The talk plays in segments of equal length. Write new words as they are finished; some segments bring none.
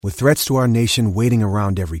With threats to our nation waiting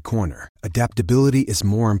around every corner, adaptability is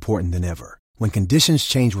more important than ever. When conditions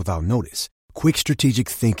change without notice, quick strategic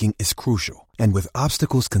thinking is crucial. And with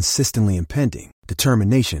obstacles consistently impending,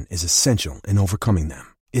 determination is essential in overcoming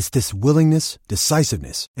them. It's this willingness,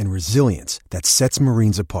 decisiveness, and resilience that sets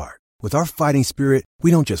Marines apart. With our fighting spirit, we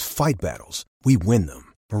don't just fight battles, we win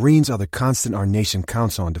them. Marines are the constant our nation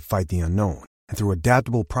counts on to fight the unknown. And through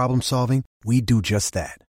adaptable problem solving, we do just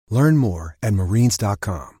that. Learn more at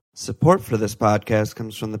marines.com. Support for this podcast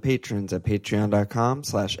comes from the patrons at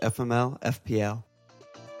patreon.com/FMLFPL.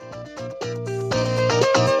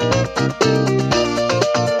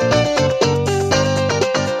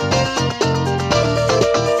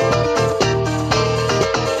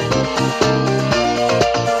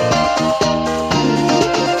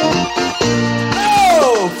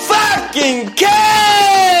 Oh, fucking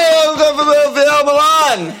kill! FMLFPL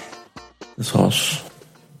Milan! This horse.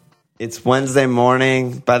 It's Wednesday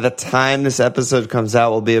morning. By the time this episode comes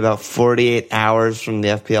out, we'll be about 48 hours from the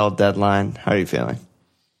FPL deadline. How are you feeling?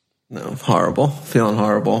 No, horrible. Feeling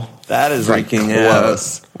horrible. That is freaking like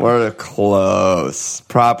close. We're close.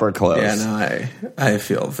 Proper close. Yeah, no, I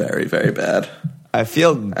feel very, very bad. I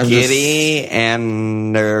feel giddy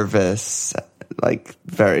and nervous, like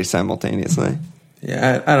very simultaneously.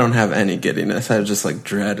 Yeah, I don't have any giddiness. I have just like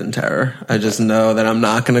dread and terror. I just know that I'm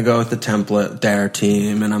not going to go with the template dare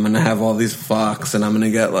team, and I'm going to have all these fucks, and I'm going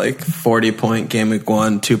to get like 40-point game week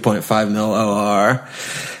 1, 2.5 mil OR,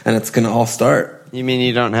 and it's going to all start. You mean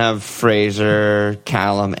you don't have Fraser,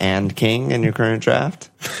 Callum, and King in your current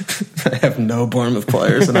draft? I have no Bournemouth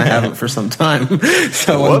players, and I haven't for some time.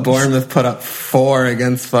 So when Bournemouth put up 4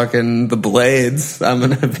 against fucking the Blades, I'm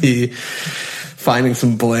going to be finding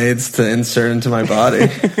some blades to insert into my body.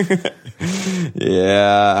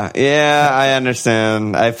 Yeah, I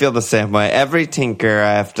understand. I feel the same way. Every tinker,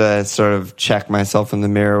 I have to sort of check myself in the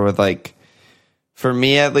mirror with, like, for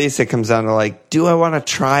me at least, it comes down to, like, do I want to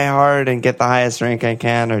try hard and get the highest rank I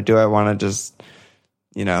can, or do I want to just,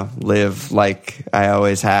 you know, live like I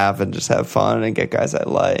always have and just have fun and get guys I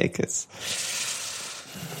like? That's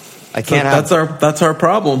our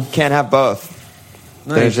problem. Can't have both.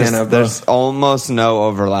 No, there's almost no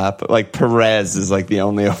overlap. Like Perez is like the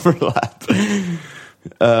only overlap.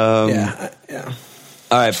 Yeah. All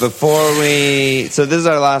right, so this is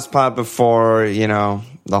our last pod before, you know,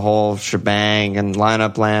 the whole shebang and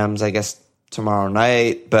lineup lambs, I guess, tomorrow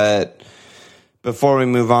night. But before we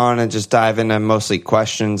move on and just dive into mostly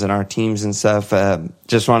questions and our teams and stuff,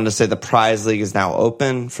 just wanted to say the prize league is now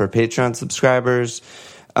open for Patreon subscribers.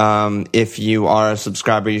 If you are a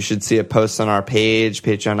subscriber, you should see a post on our page,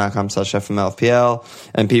 patreon.com/FMLFPL.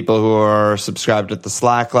 And people who are subscribed at the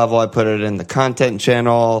Slack level, I put it in the content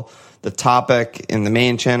channel, the topic in the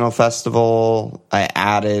main channel festival. I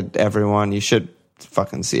added everyone. You should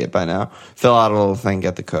fucking see it by now. Fill out a little thing,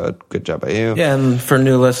 get the code. Good job by you. Yeah, and for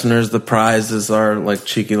new listeners, the prizes are like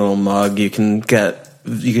cheeky little mug. You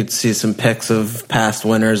could see some pics of past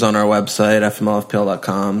winners on our website,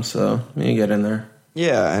 fmlfpl.com. So you get in there.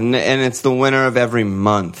 Yeah, and it's the winner of every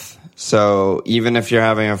month. So even if you're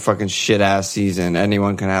having a fucking shit-ass season,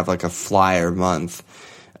 anyone can have like a flyer month.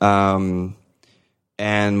 And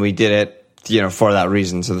we did it, you know, for that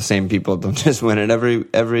reason. So the same people don't just win it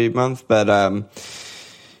every month. But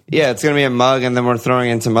yeah, it's going to be a mug, and then we're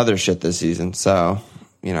throwing in some other shit this season. So,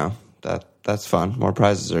 you know, that's fun. More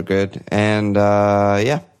prizes are good. And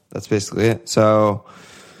yeah, that's basically it. So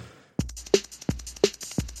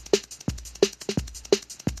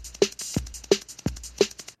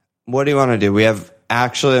what do you want to do? We have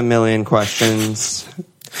actually a million questions.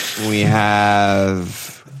 We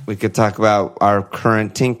could talk about our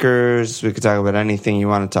current tinkers. We could talk about anything you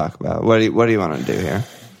want to talk about. What do you want to do here?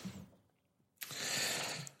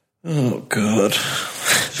 Oh, God.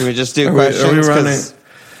 Should we just do questions? Are we running?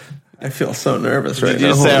 I feel so nervous right now. Did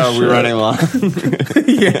you say, are we running long?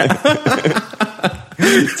 Yeah.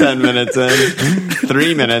 10 minutes in.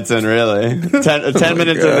 3 minutes in, really. 10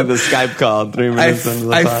 minutes into the Skype call. 3 minutes into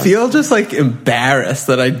the I pod. feel just like embarrassed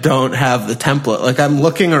that I don't have the template. Like I'm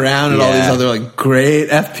looking around at all these other like great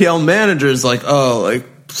FPL managers, like, oh, like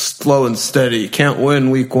slow and steady. Can't win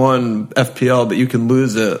week 1 FPL, but you can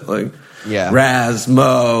lose it. Like Raz,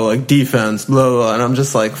 Mo, like defense, blah, blah. And I'm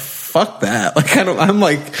just like, fuck that. Like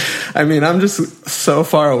I'm just so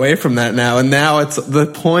far away from that now. And now it's the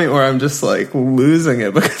point where I'm just like losing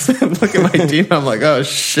it because I look at my team. I'm like, oh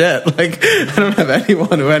shit. Like I don't have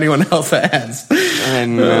anyone who anyone else has. I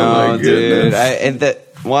know, dude.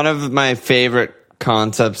 One of my favorite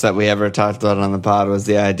concepts that we ever talked about on the pod was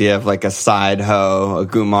the idea of like a side hoe, a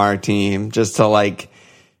Gumar team, just to like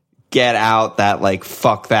get out that like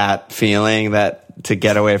fuck that feeling that to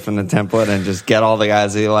get away from the template and just get all the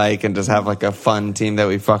guys we like and just have like a fun team that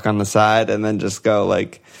we fuck on the side, and then just go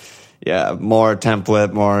like, yeah, more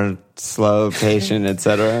template, more slow, patient,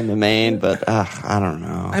 etc. in the main. But I don't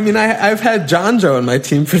know. I mean, I've had John Joe in my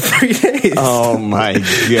team for 3 days. Oh my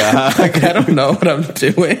god! Like, I don't know what I'm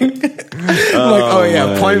doing. Oh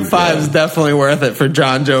yeah, 0.5 is definitely worth it for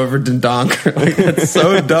John Joe over Dendonker. Like, it's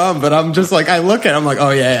so dumb, but I'm just like, I look at it, I'm like,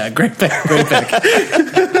 oh yeah, great pick.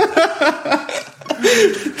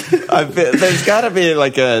 There's got to be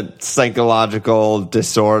like a psychological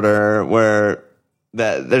disorder where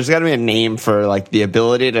there's got to be a name for like the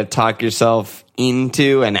ability to talk yourself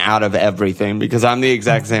into and out of everything, because I'm the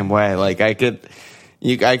exact same way. Like I could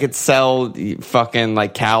sell fucking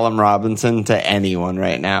like Callum Robinson to anyone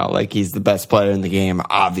right now. Like he's the best player in the game,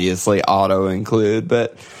 obviously, auto include,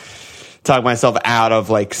 but talk myself out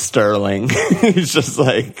of like Sterling. He's just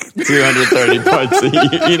like 230 points.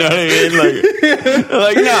 You know what I mean?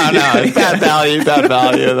 Like no, it's bad value. And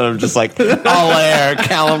then I'm just like all air,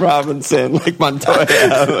 Callum Robinson, like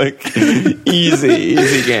Montoya, like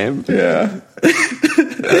easy game. Yeah.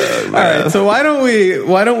 All right. So why don't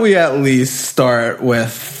we at least start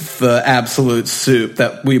with the absolute soup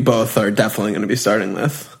that we both are definitely going to be starting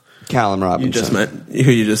with? Callum Robinson.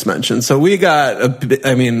 Who you just mentioned. So we got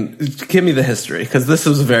give me the history, because this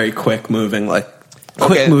was very quick moving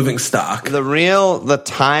stock. The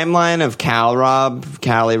timeline of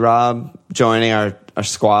Cali Rob joining our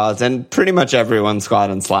squads, and pretty much everyone's squad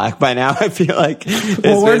in Slack by now, I feel like.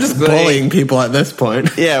 Well, we're just bullying people at this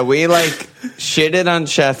point. Yeah, we like shitted on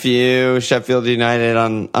Sheffield United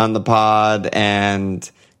on the pod, and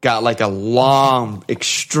got like a long,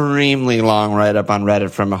 extremely long write-up on Reddit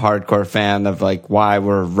from a hardcore fan of like why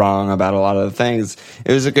we're wrong about a lot of the things.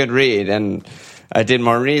 It was a good read, and I did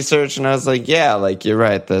more research, and I was like, yeah, like you're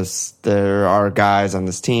right. There are guys on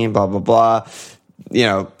this team, blah, blah, blah. You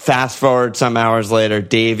know, fast forward some hours later,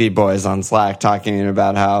 Davey Boy's on Slack talking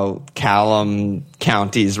about how Callum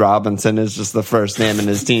Counties Robinson is just the first name in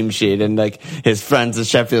his team sheet, and like his friend's a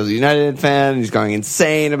Sheffield United fan. He's going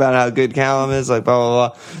insane about how good Callum is. Like blah blah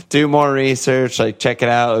blah. Do more research. Like check it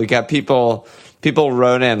out. We got people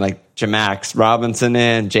wrote in like Jamax Robinson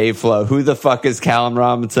in J Flow. Who the fuck is Callum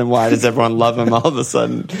Robinson? Why does everyone love him all of a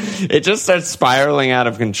sudden? It just starts spiraling out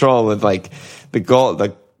of control with like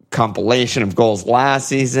the compilation of goals last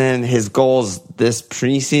season. His goals this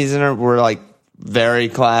preseason were like very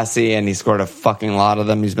classy, and he scored a fucking lot of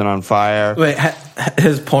them. He's been on fire. Wait,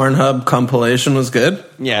 his Pornhub compilation was good?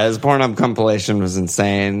 Yeah, his Pornhub compilation was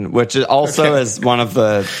insane, which also is one of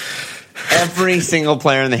the... Every single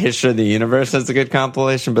player in the history of the universe has a good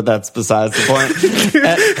compilation, but that's besides the point.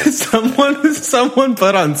 Someone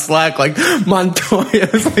put on Slack like Montoya.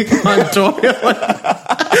 It's like Montoya.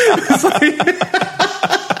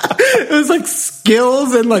 It was like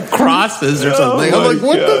skills and like crosses or something. I'm like,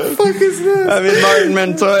 what the fuck is this? I mean, Martin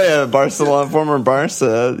Montoya, Barcelona, former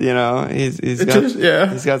Barca, you know, he's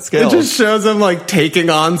got skills. It just shows him like taking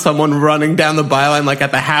on someone running down the byline, like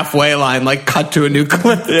at the halfway line, like cut to a new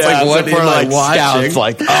clip. It's like, what are you like watching? Scouts,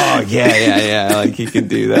 like, oh yeah, like he can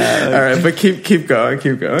do that. Like, all right, but keep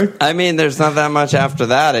going. I mean, there's not that much after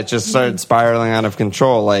that. It just started spiraling out of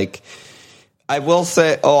control. Like, I will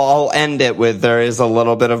say, I'll end it with there is a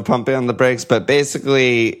little bit of pumping on the brakes, but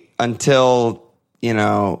basically until, you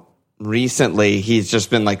know, recently, he's just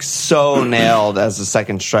been like so nailed as a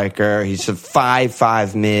second striker. He's a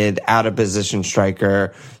 5'5" mid, out of position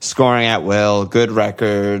striker, scoring at will, good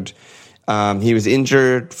record. He was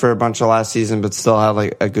injured for a bunch of last season, but still had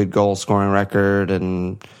like a good goal scoring record.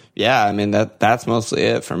 And yeah, I mean that's mostly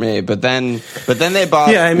it for me. But then they bought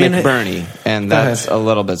McBurney, and that's a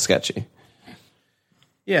little bit sketchy.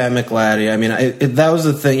 Yeah, McLaddy. I mean, that was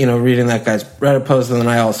the thing, you know, reading that guy's Reddit post, and then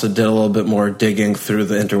I also did a little bit more digging through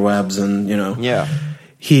the interwebs, and, you know. Yeah.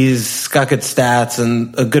 He's got good stats,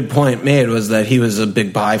 and a good point made was that he was a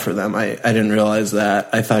big buy for them. I didn't realize that.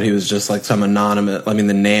 I thought he was just like some anonymous, I mean,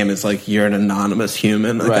 the name is like, you're an anonymous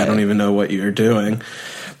human. Like, right. I don't even know what you're doing.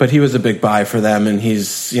 But he was a big buy for them, and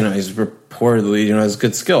he's reportedly, you know, has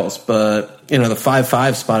good skills. But, you know, the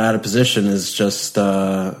 5'5" spot out of position is just,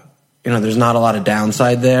 you know, there's not a lot of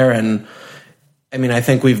downside there. And I mean, I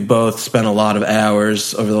think we've both spent a lot of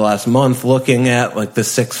hours over the last month looking at like the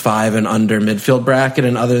 6'5" and under midfield bracket.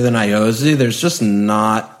 And other than Iozzi, there's just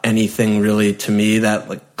not anything really to me that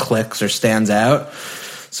like clicks or stands out.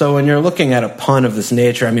 So when you're looking at a punt of this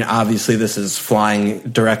nature, I mean, obviously this is flying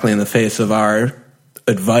directly in the face of our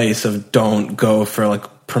advice of don't go for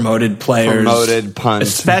like promoted players. Promoted punts.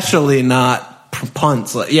 Especially not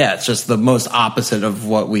punts. It's just the most opposite of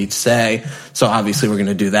what we say. So obviously we're going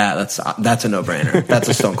to do that. That's a no-brainer. That's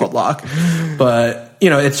a stone cold lock. But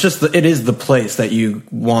it's just it is the place that you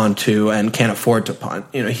want to and can't afford to punt.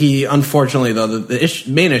 He unfortunately though the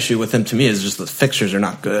main issue with him to me is just the fixtures are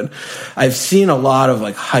not good. I've seen a lot of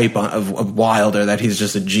like hype of Wilder that he's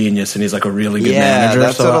just a genius and he's like a really good manager.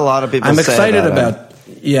 That's what a lot of people I'm say excited about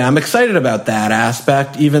him. I'm excited about that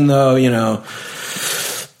aspect, even though,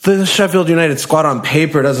 the Sheffield United squad on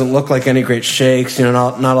paper doesn't look like any great shakes,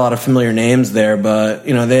 not a lot of familiar names there, but,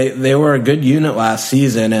 they were a good unit last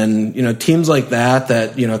season and, teams like that,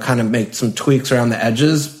 kind of make some tweaks around the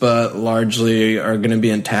edges, but largely are going to be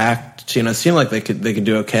intact, seem like they could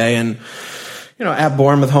do okay. And, at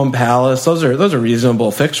Bournemouth, home Palace, those are reasonable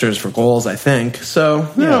fixtures for goals, I think. So,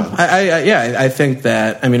 I think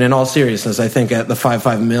that, in all seriousness, I think at the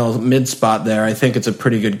 5.5 mid spot there, I think it's a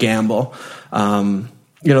pretty good gamble. The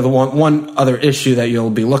one other issue that you'll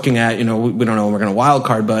be looking at, we don't know when we're going to wild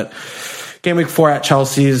card, but game week 4 at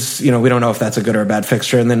Chelsea's, we don't know if that's a good or a bad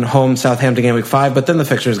fixture. And then home Southampton game week 5, but then the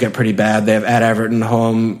fixtures get pretty bad. They have at Everton,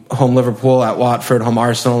 home Liverpool, at Watford, home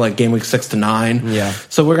Arsenal, like game week 6 to 9. Yeah.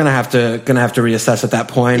 So we're gonna have to reassess at that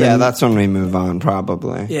point. Yeah, that's when we move on,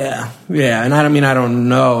 probably. Yeah. And I don't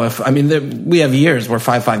know if we have years where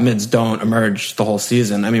 5.5 mids don't emerge the whole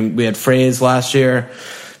season. We had Fraze last year.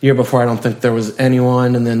 Year before, I don't think there was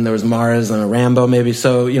anyone, and then there was Mars and a Rambo maybe.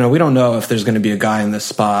 So, we don't know if there's going to be a guy in this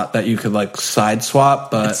spot that you could like side swap.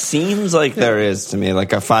 But it seems like there is to me,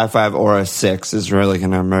 like a 5.5 or a 6 is really going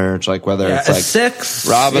to emerge. Like whether it's like 6,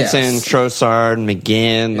 Robinson, Trossard,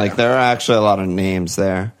 McGinn. Like there are actually a lot of names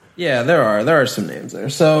there. Yeah, there are some names there.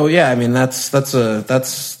 So yeah, that's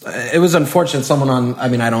it was unfortunate. Someone on,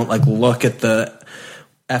 I don't like look at the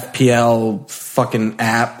FPL fucking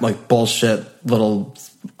app like bullshit little.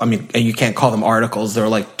 You can't call them articles. They're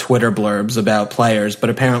like Twitter blurbs about players,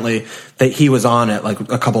 but apparently he was on it like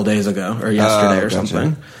a couple days ago or yesterday or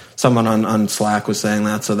something. Someone on Slack was saying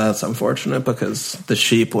that, so that's unfortunate because the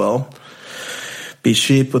sheep will be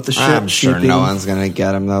sheep with the shit. I'm sure no one's going to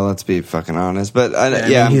get him, though. Let's be fucking honest. But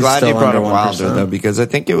I'm glad you brought up Wilder, though, because I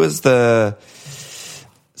think it was the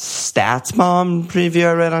Stats Mom preview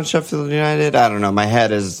I read on Sheffield United. I don't know. My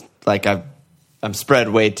head is like I'm spread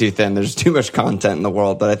way too thin. There's too much content in the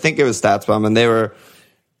world, but I think it was StatsBomb,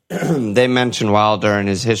 and they mentioned Wilder and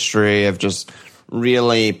his history of just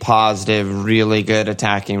really positive, really good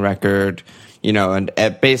attacking record, and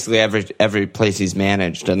at basically every place he's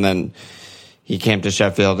managed. And then he came to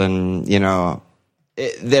Sheffield, and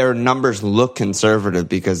their numbers look conservative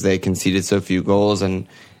because they conceded so few goals and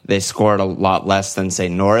they scored a lot less than say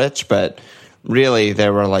Norwich, but really, they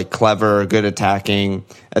were like clever, good attacking.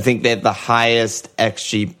 I think they had the highest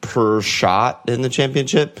XG per shot in the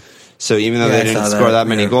championship. So even though they didn't score that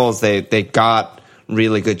many goals, they got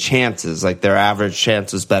really good chances. Like their average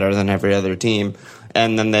chance was better than every other team.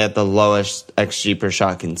 And then they had the lowest XG per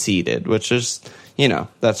shot conceded, which is,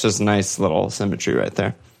 that's just nice little symmetry right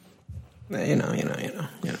there.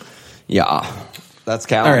 Yeah. That's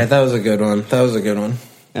Callum. All right, that was a good one.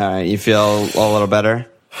 All right, you feel a little better?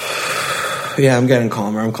 Yeah, I'm getting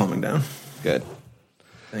calmer. I'm calming down. Good.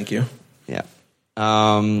 Thank you. Yeah.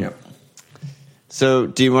 Yep. So,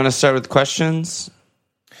 do you want to start with questions?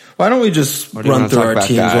 Why don't we just run through our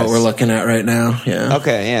teams, guys? what we're looking at right now? Yeah.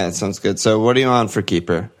 Okay, yeah, that sounds good. So, what are you on for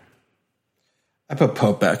keeper? I put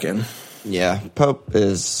Pope back in. Yeah, Pope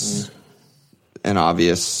is an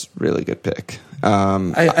obvious, really good pick.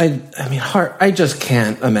 Hart. I just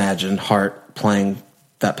can't imagine Hart playing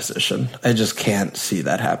that position. I just can't see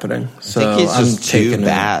that happening. So I think he's just too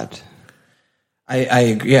bad.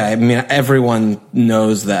 Everyone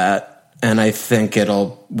knows that, and I think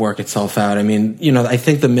it'll work itself out. I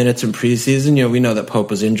think the minutes in preseason, we know that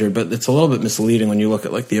Pope was injured, but it's a little bit misleading when you look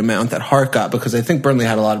at like the amount that Hart got, because I think Burnley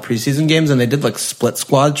had a lot of preseason games and they did like split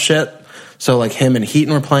squad shit. So like him and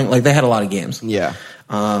Heaton were playing, like they had a lot of games. Yeah.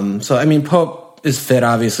 Pope is fit,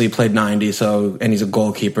 obviously, played 90, and he's a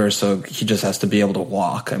goalkeeper, so he just has to be able to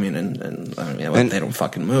walk. They don't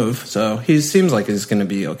fucking move. So he seems like he's going to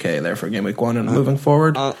be okay there for game week 1 and moving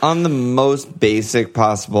forward. On the most basic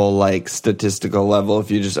possible, like, statistical level, if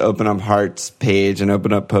you just open up Hart's page and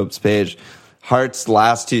open up Pope's page, Hart's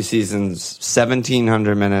last 2 seasons,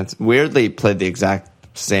 1,700 minutes, weirdly played the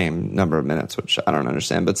exact same number of minutes, which I don't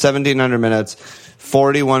understand, but 1,700 minutes,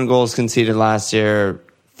 41 goals conceded last year,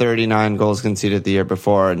 39 goals conceded the year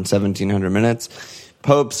before, and 1,700 minutes.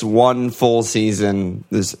 Pope's one full season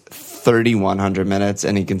is 3,100 minutes,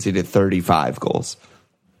 and he conceded 35 goals.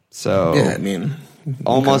 So,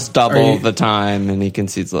 almost double the time, and he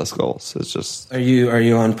concedes less goals. It's just. Are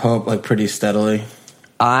you on Pope like pretty steadily?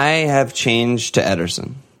 I have changed to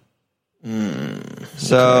Ederson.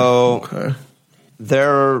 Okay.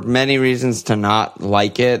 There are many reasons to not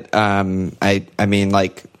like it. I mean,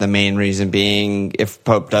 like, the main reason being, if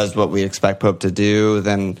Pope does what we expect Pope to do,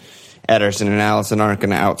 then Ederson and Alisson aren't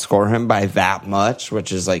going to outscore him by that much,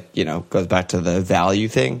 which is like, goes back to the value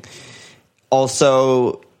thing.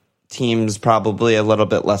 Also, teams probably a little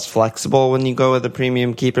bit less flexible when you go with a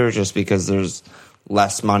premium keeper, just because there's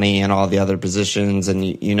less money in all the other positions, and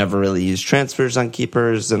you never really use transfers on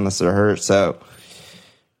keepers unless they're hurt. So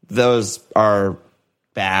those are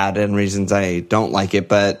bad and reasons I don't like it.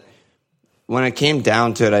 But when it came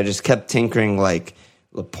down to it, I just kept tinkering, like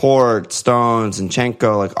Laporte, Stones,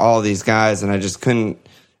 Zinchenko, like all these guys, and I just couldn't.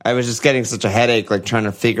 I was just getting such a headache, like trying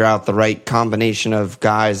to figure out the right combination of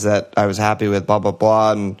guys that I was happy with, blah, blah,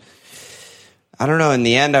 blah. And I don't know. In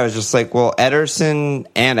the end, I was just like, well, Ederson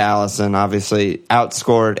and Alisson obviously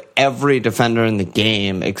outscored every defender in the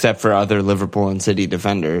game except for other Liverpool and City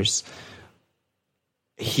defenders.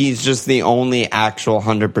 He's just the only actual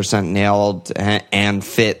 100% nailed and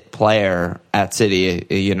fit player at City,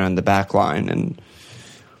 in the back line. And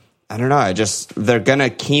I don't know. They're going to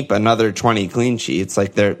keep another 20 clean sheets.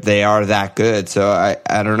 Like, they are that good. So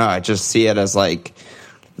I don't know. I just see it as like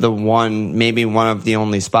maybe one of the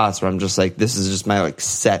only spots where I'm just like, this is just my like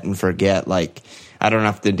set and forget. Like, I don't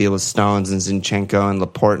have to deal with Stones and Zinchenko and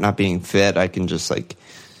Laporte not being fit. I can just like,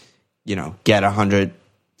 get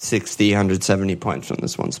 160, 170 points from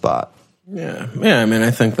this one spot. Yeah. I mean,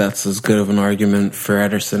 I think that's as good of an argument for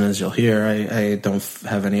Ederson as you'll hear. I don't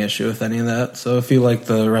have any issue with any of that. So if you like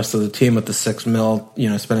the rest of the team with the $6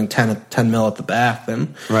 million, spending 10 mil at the back,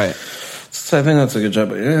 then right. So I think that's a good job.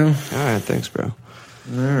 But yeah. All right, thanks, bro.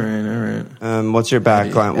 All right. What's your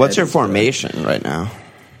back line? What's your formation right now?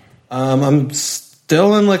 I'm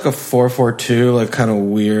still in like a 4-4-2, like kind of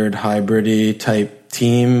weird hybrid-y type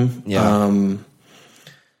team. Yeah.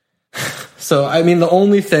 So, I mean, the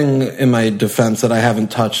only thing in my defense that I haven't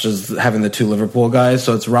touched is having the two Liverpool guys.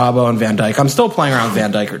 So it's Robbo and Van Dijk. I'm still playing around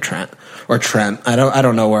Van Dijk or Trent. I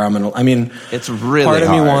don't know where I'm going to. I mean, it's really part of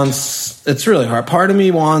hard. me wants. It's really hard. Part of me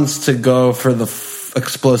wants to go for the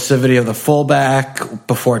explosivity of the fullback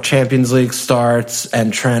before Champions League starts,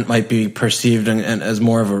 and Trent might be perceived as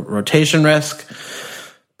more of a rotation risk.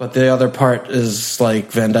 But the other part is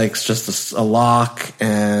like Van Dijk's just a lock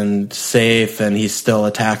and safe, and he still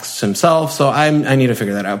attacks himself. So I need to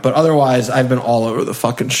figure that out. But otherwise, I've been all over the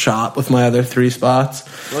fucking shop with my other three spots.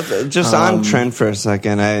 Well, just on Trent for a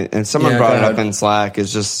second, and someone brought it up in Slack.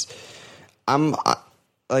 Is just I'm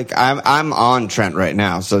on Trent right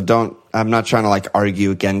now, so I'm not trying to like argue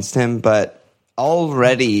against him, but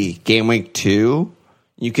already game week 2,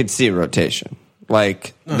 you could see a rotation.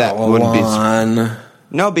 Like that wouldn't be.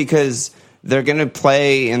 No, because they're going to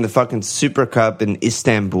play in the fucking Super Cup in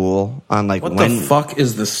Istanbul on like What the fuck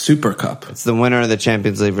is the Super Cup? It's the winner of the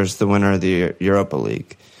Champions League versus the winner of the Europa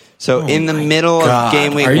League. So in the middle of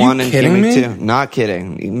game week 1 and game week 2. Not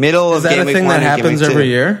kidding. Middle of game week 1 and game week 2. Is that a thing that happens every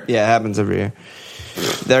year? Yeah, it happens every year.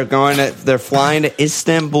 They're flying to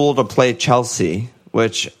Istanbul to play Chelsea,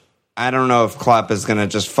 which I don't know if Klopp is going to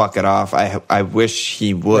just fuck it off. I wish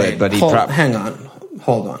he would, but hang on.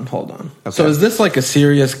 Hold on. Okay. So is this like a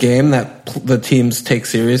serious game that the teams take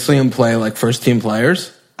seriously and play like first team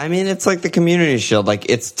players? I mean, it's like the Community Shield. Like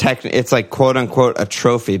it's like quote unquote a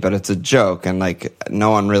trophy, but it's a joke, and like no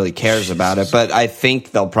one really cares about it. But I think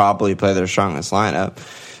they'll probably play their strongest lineup.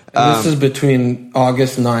 This is between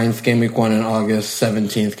August 9th, game week 1, and August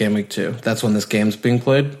 17th, game week 2. That's when this game's being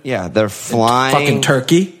played? Yeah, they're flying fucking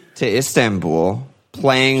Turkey to Istanbul,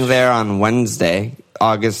 playing there on Wednesday,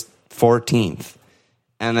 August 14th.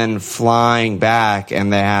 And then flying back,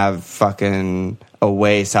 and they have fucking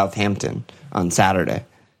away Southampton on Saturday.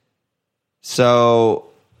 So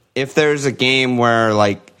if there's a game where,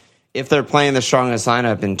 like, if they're playing the strongest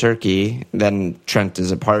lineup in Turkey, then Trent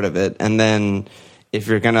is a part of it. And then if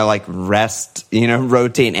you're going to, like,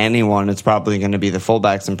 rotate anyone, it's probably going to be the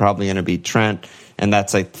fullbacks and probably going to be Trent. And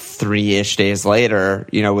that's like 3-ish days later,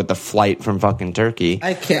 with the flight from fucking Turkey.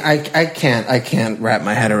 I can't wrap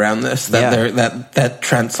my head around this. That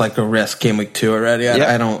Trent's like a risk game week 2 already.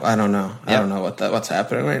 I don't know. Yep. I don't know what's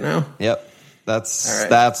happening right now. Yep,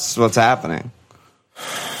 that's what's happening.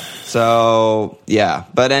 So yeah,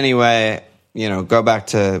 but anyway, go back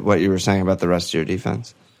to what you were saying about the rest of your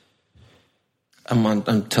defense. I'm on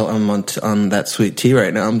that sweet tea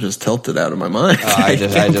right now. I'm just tilted out of my mind. I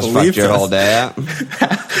just fucked your whole day up.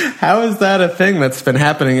 How is that a thing that's been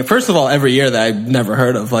happening? First of all, every year that I've never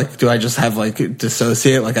heard of. Like, do I just have like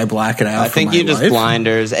dissociate? Like I black it out? I think you just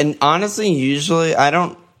blinders. And honestly, usually I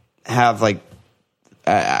don't have like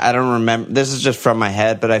I don't remember. This is just from my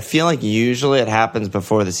head, but I feel like usually it happens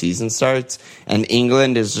before the season starts, and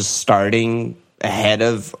England is just starting ahead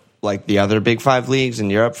of like the other big 5 leagues in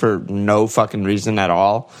Europe for no fucking reason at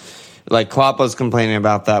all. Like Klopp was complaining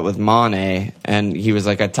about that with Mane, and he was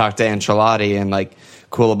like, I talked to Ancelotti, and like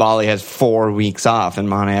Koulibaly has 4 weeks off, and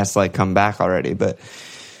Mane has to like come back already. But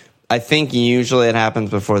I think usually it happens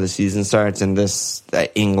before the season starts, and this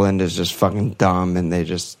England is just fucking dumb, and they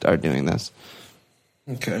just are doing this.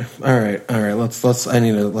 Okay. All right. Let's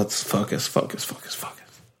focus.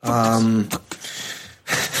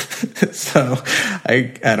 So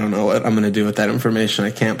I don't know what I'm going to do with that information.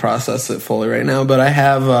 I can't process it fully right now, but I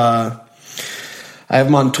have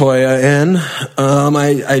Montoya in.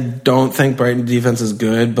 I don't think Brighton defense is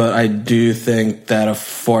good, but I do think that a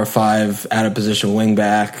 4-5 out of position wing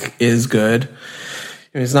back is good.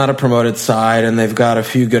 He's not a promoted side, and they've got a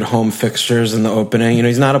few good home fixtures in the opening.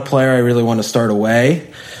 He's not a player I really want to start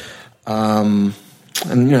away. And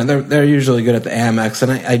they're usually good at the Amex,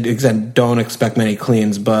 and I again don't expect many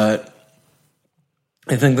cleans, but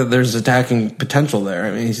I think that there's attacking potential there.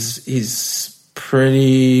 I mean, he's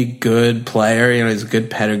pretty good player. He's a good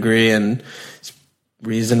pedigree and he's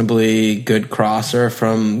reasonably good crosser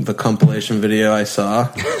from the compilation video I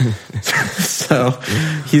saw. So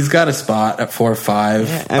he's got a spot at 4-5.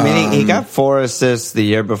 Yeah, I mean, he got 4 assists the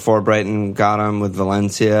year before Brighton got him with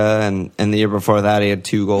Valencia, and the year before that he had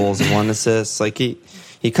 2 goals and 1 assist. Like he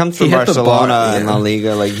comes from Barcelona in La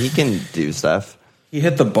Liga. Like he can do stuff. He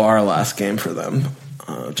hit the bar last game for them.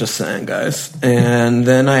 Just saying, guys. And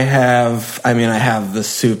then I have the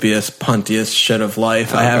soupiest, puntiest shit of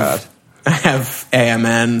life. I have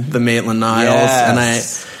AMN, the Maitland-Niles, and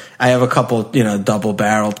I have a couple,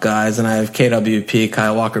 double-barreled guys, and I have KWP,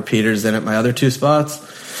 Kyle Walker-Peters in at my other 2 spots.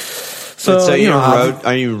 So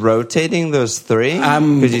are you rotating those 3?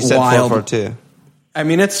 Because you said 4-4-2. I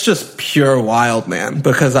mean, it's just pure wild, man,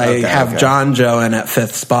 because I have John Joe in at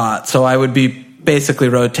 5th spot, so I would be basically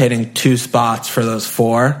rotating 2 spots for those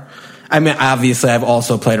 4. I mean, obviously, I've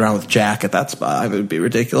also played around with Jack at that spot. It would be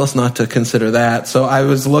ridiculous not to consider that. So I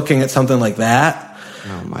was looking at something like that.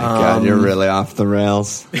 Oh, my God. You're really off the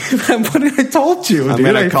rails. What I told you, I'm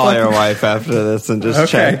going to call your wife after this and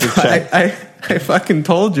just check. I fucking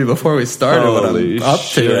told you before we started what I'm up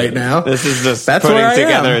to right now. This is just putting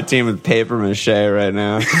together a team with paper mache right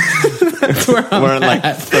now. That's where we're in like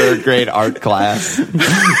 3rd grade art class.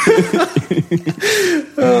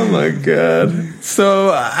 Oh my God.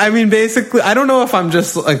 So, I mean, basically, I don't know if I'm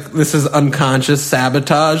just like, this is unconscious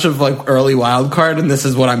sabotage of like early wild card, and this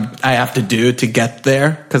is what I have to do to get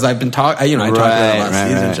there. Cause I've been talking, I talked about it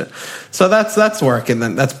last season. So that's working,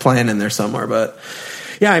 then that's playing in there somewhere. But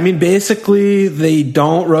yeah, I mean, basically they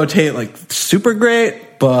don't rotate like super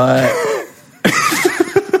great, but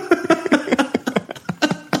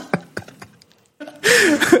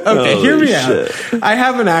okay, hear me out. I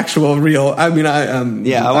have an actual real. I mean, I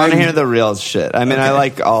want to hear the real shit. I mean, I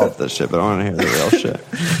like all of this shit, but I want to hear the real shit.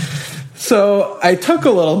 So I took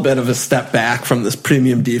a little bit of a step back from this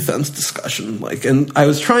premium defense discussion, and I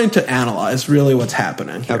was trying to analyze really what's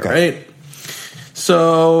happening here, right?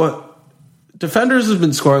 So defenders have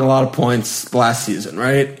been scoring a lot of points last season,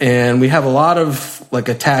 right? And we have a lot of like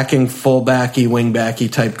attacking fullbacky,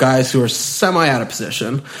 wingbacky type guys who are semi out of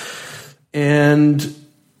position. And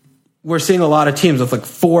we're seeing a lot of teams with like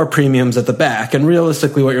 4 premiums at the back. And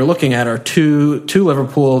realistically, what you're looking at are two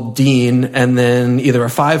Liverpool, Dean, and then either a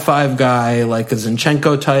 5-5 guy like a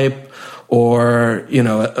Zinchenko type, or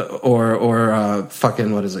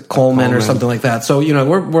fucking what is it, Coleman or something like that. So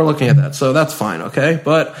we're looking at that. So that's fine, okay.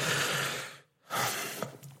 But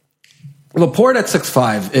Laporte at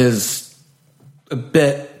 6'5" is a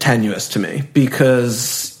bit tenuous to me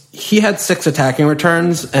because he had 6 attacking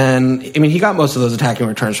returns, and I mean, he got most of those attacking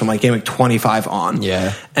returns from like game week 25 on.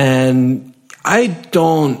 Yeah. And I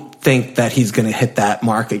don't think that he's going to hit that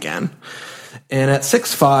mark again. And at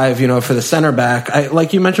 6'5", for the center back,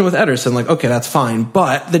 like you mentioned with Ederson, like, okay, that's fine.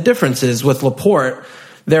 But the difference is with Laporte,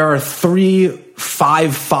 there are 3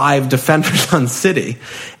 5-5 defenders on City,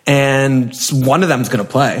 and one of them is going to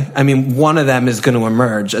play. I mean, one of them is going to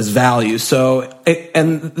emerge as value. So,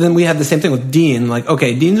 and then we had the same thing with Dean. Like,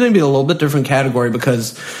 okay, Dean's going to be a little bit different category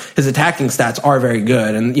because his attacking stats are very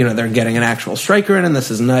good, and they're getting an actual striker in, and this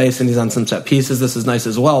is nice, and he's on some set pieces. This is nice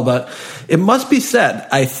as well. But it must be said,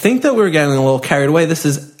 I think that we're getting a little carried away. This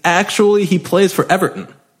is actually, he plays for Everton.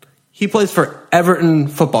 He plays for Everton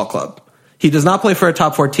Football Club. He does not play for a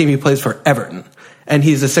top 4 team. He plays for Everton, and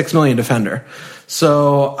he's a 6 million defender.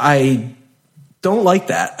 So I don't like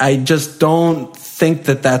that. I just don't think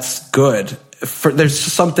that that's good. there's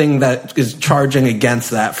something that is charging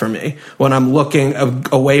against that for me when I'm looking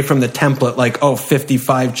away from the template, like,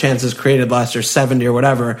 55 chances created last year, 70 or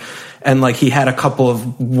whatever. And like, he had a couple of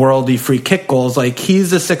worldy free kick goals. Like,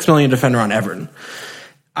 he's a $6 million defender on Everton.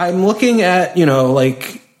 I'm looking at,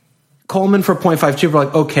 like Coleman for 0.52, we're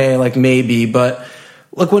like, okay, like maybe, but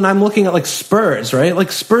like when I'm looking at like Spurs, right?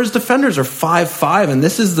 Like Spurs defenders are 5'5", and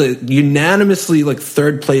this is the unanimously like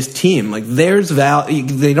third place team. Like there's value.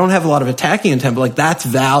 They don't have a lot of attacking intent, but like that's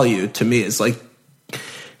value to me. It's like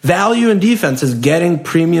value in defense is getting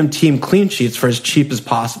premium team clean sheets for as cheap as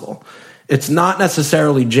possible. It's not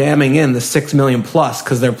necessarily jamming in the 6 million plus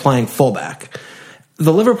because they're playing fullback.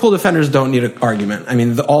 The Liverpool defenders don't need an argument. I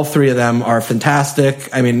mean, all three of them are fantastic.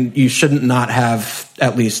 I mean, you shouldn't not have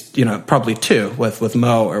at least, probably two with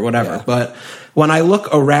Mo or whatever. Yeah. But when I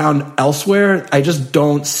look around elsewhere, I just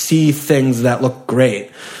don't see things that look great.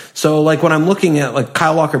 So like when I'm looking at like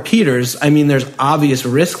Kyle Walker-Peters, I mean, there's obvious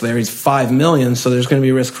risk there. He's 5 million, so there's going to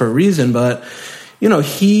be risk for a reason. But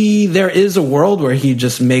there is a world where he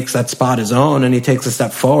just makes that spot his own and he takes a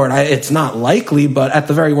step forward. It's not likely, but at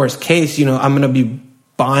the very worst case, I'm going to be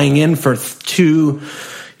buying in for two,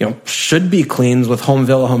 should be cleans with home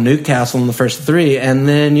Villa, home Newcastle in the first three. And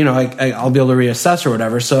then, I'll be able to reassess or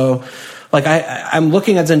whatever. So like I'm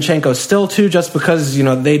looking at Zinchenko still too, just because,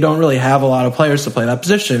 they don't really have a lot of players to play that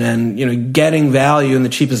position. And, getting value in the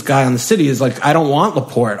cheapest guy on the city is like, I don't want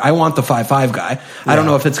Laporte. I want the 5'5" guy. Yeah. I don't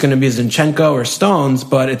know if it's going to be Zinchenko or Stones,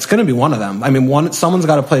 but it's going to be one of them. I mean, someone's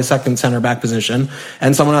got to play second center back position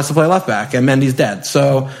and someone has to play left back, and Mendy's dead.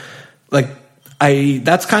 So like,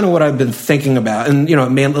 that's kind of what I've been thinking about. And,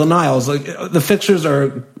 Maitland-Niles, like the fixtures are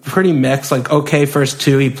pretty mixed, like, okay, first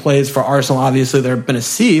two, he plays for Arsenal. Obviously they've been a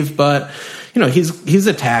sieve, but, he's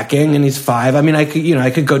attacking and he's 5. I mean, I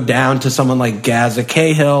could go down to someone like Gaza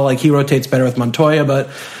Cahill, like he rotates better with Montoya, but,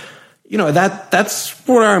 that's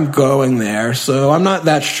where I'm going there. So I'm not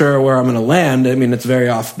that sure where I'm going to land. I mean, it's very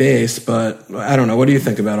off base, but I don't know. What do you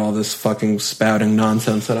think about all this fucking spouting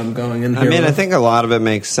nonsense that I'm going in here? I mean, I think a lot of it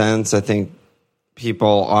makes sense. I think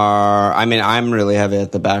I'm really heavy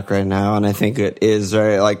at the back right now, and I think it is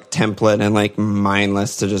very like template and like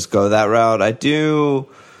mindless to just go that route. I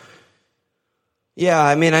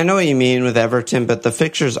know what you mean with Everton, but the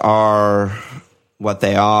fixtures are what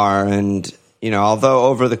they are, and although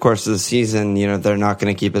over the course of the season, they're not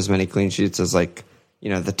going to keep as many clean sheets as like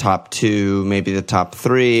the top 2, maybe the top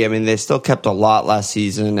 3. I mean, they still kept a lot last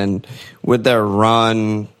season, and with their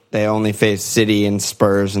run, they only faced City and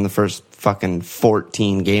Spurs in the first fucking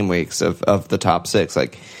 14 game weeks of the top 6.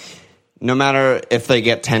 Like, no matter if they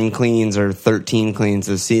get 10 cleans or 13 cleans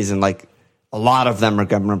this season, like a lot of them are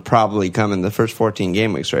going to probably come in the first 14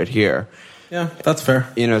 game weeks right here. Yeah, that's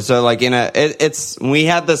fair. So like we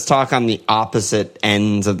had this talk on the opposite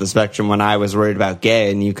ends of the spectrum when I was worried about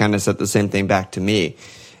Gay, and you kind of said the same thing back to me.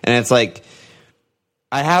 And it's like,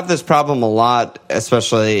 I have this problem a lot,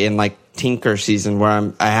 especially in like Tinker season,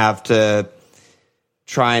 where I have to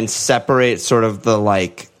try and separate sort of the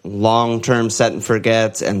like long-term set and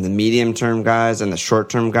forgets and the medium-term guys and the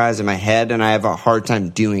short-term guys in my head, and I have a hard time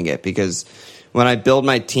doing it because when I build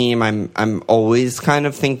my team, I'm always kind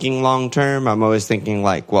of thinking long-term. I'm always thinking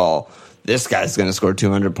like, well, this guy's going to score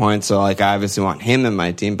 200 points, so like I obviously want him in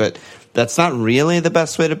my team, but that's not really the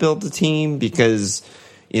best way to build a team because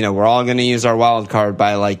we're all going to use our wild card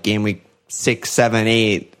by like game week 6, 7,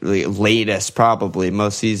 8, latest probably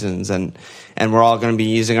most seasons, and we're all going to be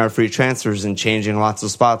using our free transfers and changing lots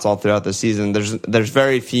of spots all throughout the season. There's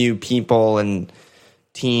very few people and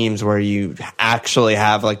teams where you actually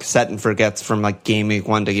have like set and forgets from like game week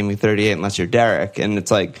 1 to game week 38 unless you're Derek, and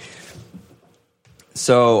it's like,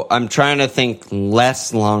 so I'm trying to think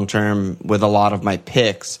less long term with a lot of my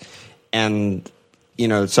picks, and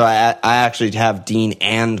so I actually have Dean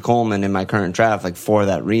and Coleman in my current draft, like for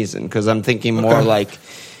that reason, because I'm thinking more like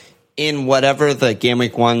in whatever the game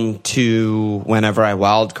week 1 to whenever I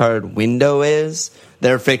wildcard window is,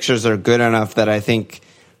 their fixtures are good enough that I think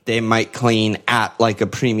they might clean at like a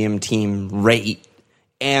premium team rate,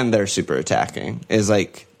 and they're super attacking. Is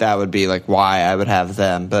like that would be like why I would have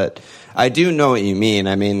them, but I do know what you mean.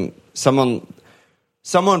 I mean, someone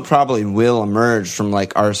probably will emerge from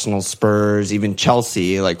like Arsenal, Spurs, even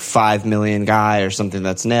Chelsea, like 5 million guy or something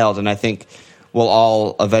that's nailed. And I think we'll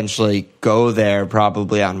all eventually go there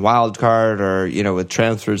probably on wild card or, with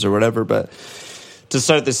transfers or whatever. But to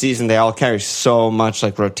start the season, they all carry so much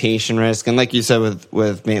like rotation risk. And like you said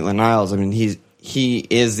with Maitland-Niles, I mean, he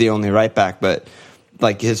is the only right back, but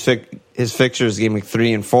like his fixtures game week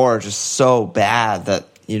 3 and 4 are just so bad that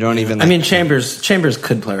you don't even. I mean, Chambers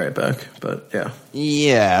could play right back, but yeah.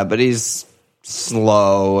 Yeah, but he's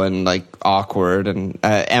slow and like awkward. And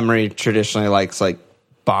Emery traditionally likes like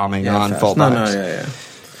bombing on fullbacks.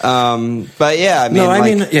 But yeah, I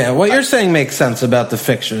mean, what you're saying makes sense about the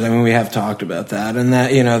fixtures. I mean, we have talked about that, and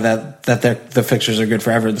that the fixtures are good for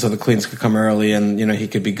Everton, so the cleans could come early, and he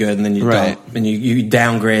could be good, and then you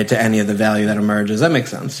downgrade to any of the value that emerges. That makes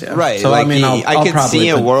sense, yeah. Right. So like I could see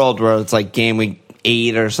a world where it's like game week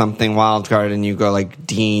 8 or something wild card, and you go like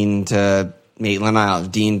Dean to Maitland-Niles,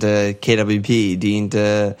 Dean to KWP, Dean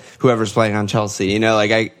to whoever's playing on Chelsea.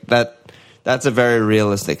 That's a very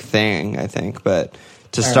realistic thing, I think, but.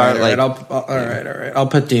 To start, all right. I'll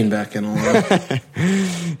put Dean back in a little.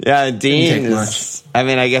 Yeah, Dean is. I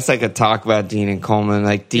mean, I guess I could talk about Dean and Coleman.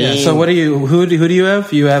 Like Dean. Yeah, so who do you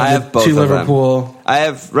have? You have I have both 2 Liverpool. Them. I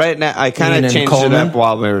have right now. I kind of changed it up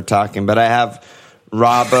while we were talking, but I have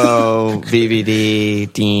Robbo,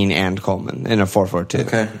 VVD, Dean, and Coleman in a 4-4-2.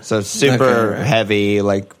 Okay, so super heavy,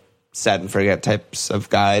 like set and forget types of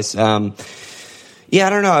guys. Yeah, I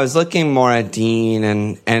don't know. I was looking more at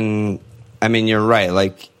Dean and. I mean, you're right.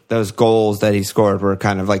 Like, those goals that he scored were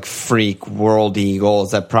kind of like freak worldy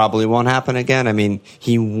goals that probably won't happen again. I mean,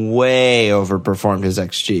 he way overperformed his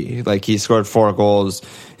XG. Like, he scored 4 goals.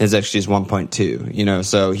 His XG is 1.2,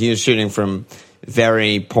 so he was shooting from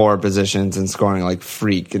very poor positions and scoring like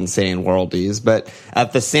freak insane worldies. But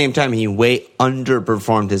at the same time, he way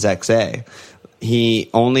underperformed his XA. He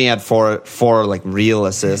only had four like real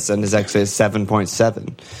assists, and his XA is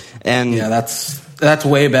 7.7. And yeah, that's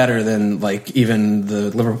way better than like even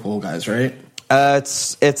the Liverpool guys, right?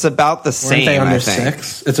 It's about the same. Weren't they under I think.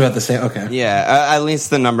 6? It's about the same. Okay. Yeah, at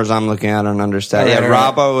least the numbers I'm looking at on Understat. Right,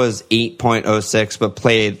 Robbo was 8.06, but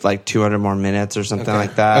played like 200 more minutes or something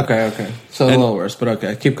like that. Okay. So a little worse, but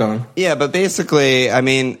okay, keep going. Yeah, but basically, I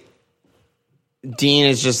mean, Dean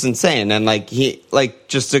is just insane, and like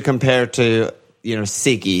just to compare to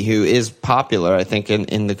Siggy, who is popular, I think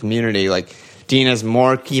in the community, like. Dean has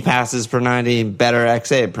more key passes per 90, better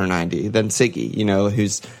XA per 90 than Siggy,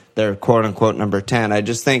 who's their quote-unquote number 10. I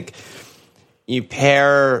just think you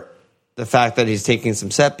pair the fact that he's taking some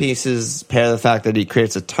set pieces, pair the fact that he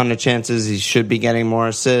creates a ton of chances, he should be getting more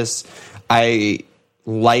assists. I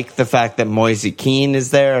like the fact that Moise Kean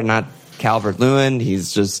is there, not Calvert-Lewin.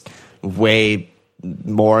 He's just way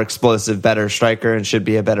more explosive, better striker, and should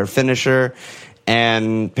be a better finisher.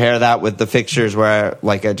 And pair that with the fixtures where,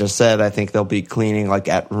 like I just said, I think they'll be cleaning like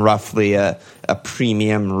at roughly a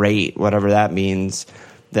premium rate, whatever that means.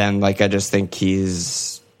 Then, like, I just think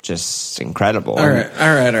he's just incredible. All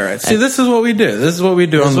right. See, this is what we do. This is what we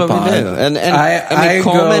do on the pod. And I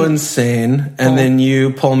go insane, and then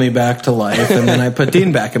you pull me back to life, and then I put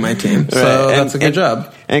Dean back in my team. So that's a good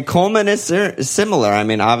job. And Coleman is similar. I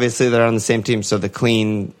mean, obviously they're on the same team, so the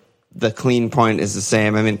clean point is the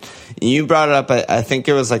same. I mean, you brought it up, I think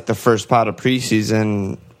it was like the first pot of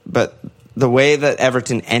preseason, but the way that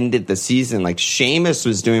Everton ended the season, like Seamus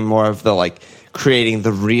was doing more of the like creating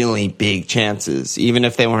the really big chances, even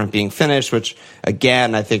if they weren't being finished, which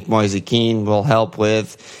again, I think Moise Kean will help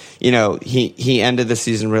with. He ended the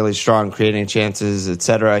season really strong, creating chances,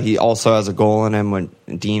 etc. He also has a goal in him when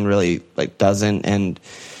Dean really like doesn't. And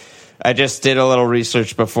I just did a little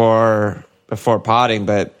research before potting,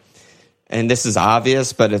 and this is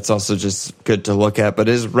obvious, but it's also just good to look at. But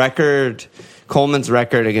his record, Coleman's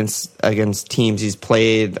record against teams he's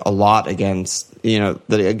played a lot against,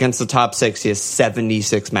 against the top 6, he has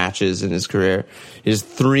 76 matches in his career. He has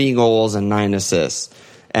 3 goals and 9 assists.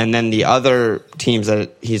 And then the other teams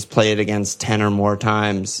that he's played against 10 or more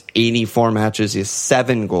times, 84 matches, he has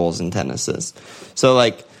 7 goals and 10 assists. So,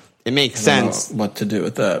 like, it makes sense. I don't know what to do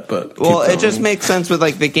with that, but it just makes sense with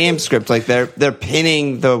like the game script. Like they're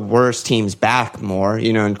pinning the worst teams back more,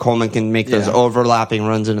 and Coleman can make those overlapping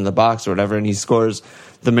runs into the box or whatever, and he scores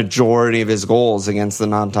the majority of his goals against the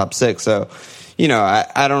non-top 6. So,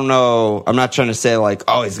 I don't know. I'm not trying to say like,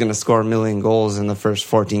 oh, he's going to score 1 million goals in the first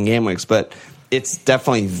 14 game weeks, but it's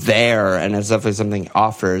definitely there, and it's definitely something he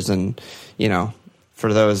offers. And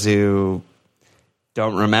for those who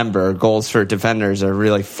don't remember, goals for defenders are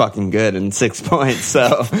really fucking good in 6 points.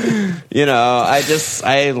 So,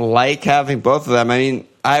 I like having both of them. I mean,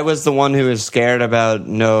 I was the one who was scared about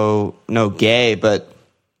no Gay, but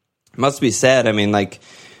it must be said, I mean, like,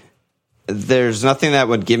 there's nothing that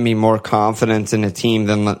would give me more confidence in a team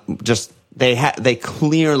than just they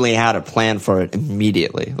clearly had a plan for it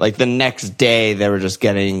immediately. Like the next day they were just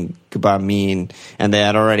getting Gbamin and they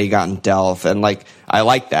had already gotten Delph, and like I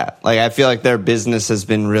like that. Like I feel like their business has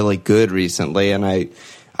been really good recently, and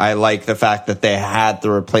I like the fact that they had the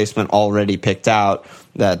replacement already picked out,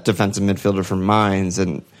 that defensive midfielder from Mainz,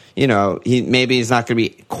 and he's not going to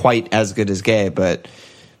be quite as good as Gay, but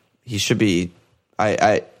he should be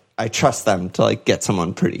I trust them to like get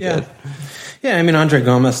someone pretty good. Yeah, I mean, Andre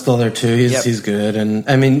Gomez still there too. He's good. And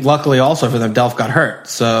I mean, luckily also for them, Delph got hurt,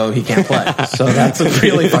 so he can't play. So that's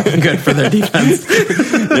really fucking good for their defense.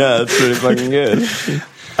 Yeah, that's pretty fucking good.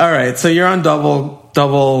 All right, so you're on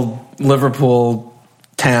double Liverpool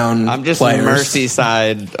town. I'm just players.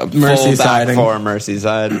 Merseyside for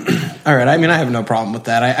Merseyside. All right, I mean, I have no problem with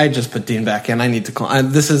that. I just put Dean back in. I need to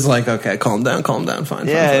this is like, okay, calm down, fine.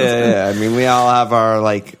 Yeah. I mean, we all have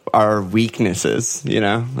our weaknesses, you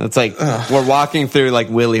know? It's like we're walking through like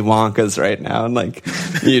Willy Wonka's right now, and like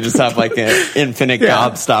you just have like an infinite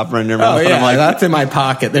gobstopper in your mouth. Oh, yeah, I'm like, that's in my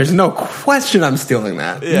pocket. There's no question I'm stealing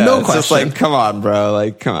that. Yeah, no it's question. just like, come on, bro.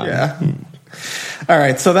 Like, come on. Yeah. All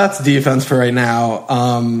right, so that's defense for right now.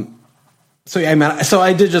 So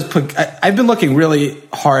I did just put. I've been looking really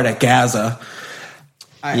hard at Gaza.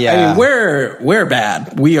 I mean, we're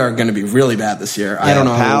bad. We are going to be really bad this year. I don't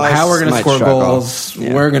know how we're going to score goals.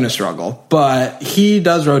 Yeah. We're going to struggle, but he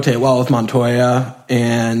does rotate well with Montoya,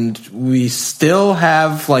 and we still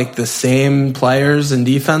have like the same players in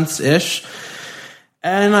defense ish.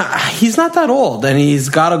 And he's not that old, and he's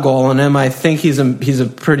got a goal in him. I think he's a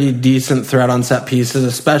pretty decent threat on set pieces,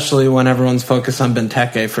 especially when everyone's focused on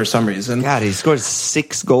Benteke for some reason. God, he scored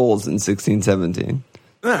 6 goals in 16-17.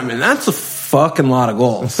 I mean, that's a fucking lot of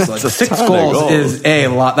goals. That's like a 6 ton of goals is a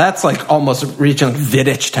lot. That's like almost reaching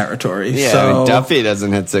Vidic territory. Yeah, so, I mean, Duffy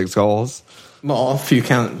doesn't hit 6 goals. Well, if you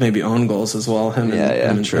count maybe own goals as well. True.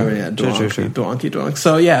 Donkey.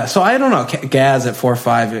 So I don't know. Gaz at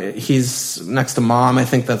 4-5. He's next to Mom. I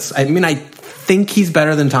think he's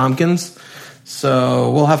better than Tompkins.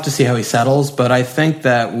 So we'll have to see how he settles. But I think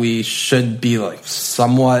that we should be like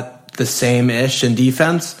somewhat the same-ish in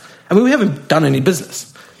defense. I mean, we haven't done any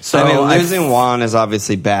business. So I mean, losing Juan is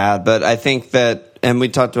obviously bad, but I think that, and we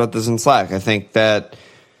talked about this in Slack, I think that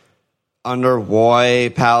under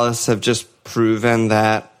Roy, Palace have just proven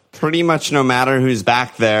that pretty much no matter who's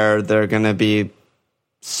back there, they're going to be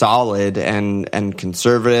solid and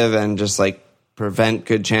conservative and just like prevent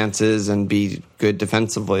good chances and be good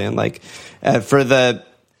defensively. And like for the,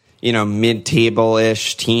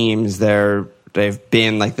 mid-table-ish teams, they've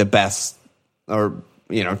been like the best or,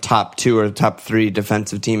 top 2 or top 3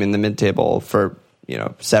 defensive team in the mid-table for,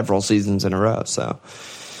 several seasons in a row. So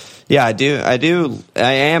yeah, I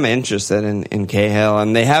am interested in Cahill,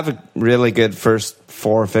 and they have a really good first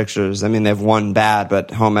 4 fixtures. I mean, they've won bad,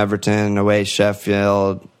 but home Everton, away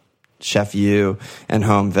Sheffield, and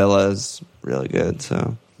home Villa's really good.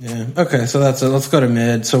 So yeah, okay. So that's it. Let's go to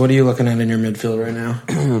mid. So what are you looking at in your midfield right now?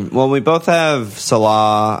 Well, we both have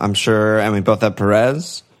Salah, I'm sure, and we both have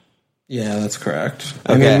Perez. Yeah, that's correct.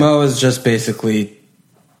 Okay. I mean, Mo is just basically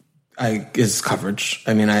his coverage.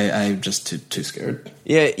 I mean, I'm just too scared.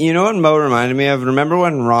 Yeah, you know what Mo reminded me of? Remember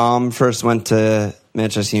when Rom first went to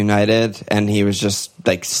Manchester United and he was just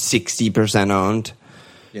like 60% owned?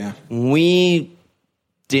 Yeah. We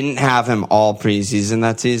didn't have him all preseason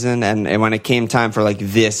that season, and when it came time for like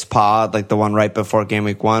this pod, like the one right before game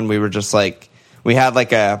week 1, we were just like, we had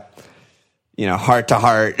like a heart to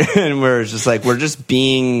heart, and we're just like, we're just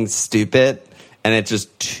being stupid. And it's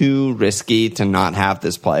just too risky to not have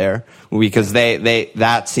this player because they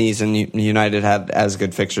that season United had as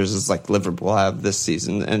good fixtures as like Liverpool have this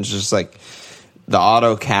season, and it's just like the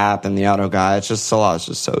auto cap and the auto guy. It's just Salah is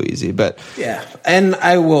just so easy. But yeah, and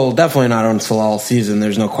I will definitely not own Salah all season.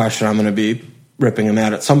 There's no question I'm going to be ripping him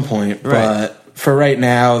out at some point. Right. But for right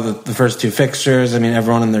now, the first 2 fixtures, I mean,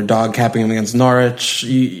 everyone in their dog capping him against Norwich.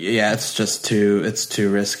 Yeah, it's too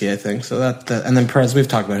risky, I think. So that and then Perez, we've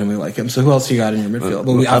talked about him, we like him. So who else you got in your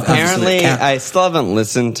midfield? Apparently, I still haven't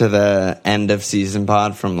listened to the end of season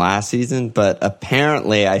pod from last season, but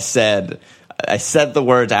apparently I said the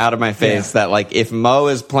words out of my face that like if Mo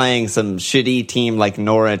is playing some shitty team like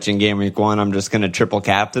Norwich in game week 1, I'm just going to triple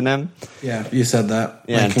captain him. Yeah, you said that.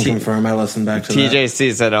 Yeah, I can confirm. I listened back to that.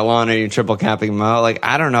 TJC said, Alon, are you triple capping Mo? Like,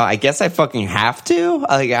 I don't know. I guess I fucking have to.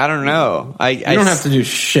 Like, I don't know. You don't have to do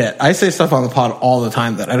shit. I say stuff on the pod all the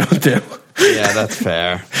time that I don't do. Yeah, that's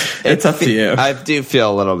fair. It's up to you. I do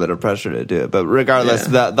feel a little bit of pressure to do it. But regardless,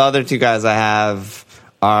 the other 2 guys I have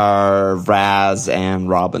are Raz and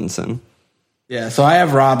Robinson. Yeah, so I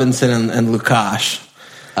have Robinson and Lukash.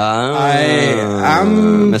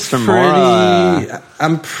 I'm Mr. Mora.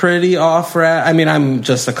 I'm pretty off Raz. I mean, I'm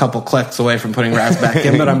just a couple clicks away from putting Raz back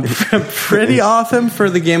in, but I'm pretty off him for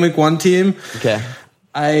the game week 1 team. Okay.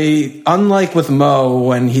 Unlike with Mo,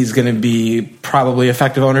 when he's going to be probably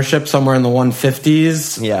effective ownership somewhere in the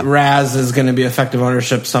 150s, yeah. Raz is going to be effective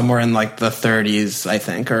ownership somewhere in like the 30s, I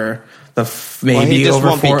think, or he just over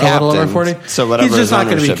won't be 4, a little over captain, 40. so whatever He's just his not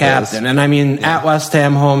going to be ownership captain. is. And I mean, at West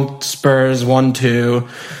Ham, home Spurs 1-2.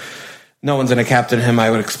 No one's going to captain him,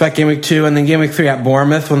 I would expect, game week 2. And then game week 3 at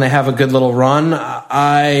Bournemouth, when they have a good little run,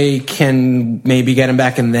 I can maybe get him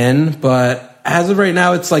back and then. But as of right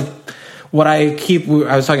now, it's like what I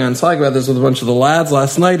was talking on Slack about this with a bunch of the lads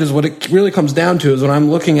last night, is what it really comes down to is when I'm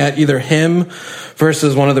looking at either him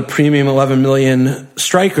versus one of the premium 11 million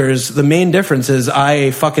strikers, the main difference is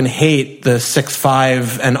I fucking hate the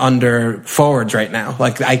 6'5" and under forwards right now.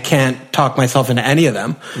 Like, I can't talk myself into any of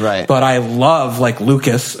them. Right. But I love, like,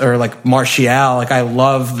 Lucas or, like, Martial. Like, I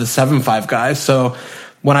love the 7'5" guys. So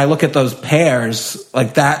when I look at those pairs,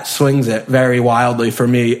 like, that swings it very wildly for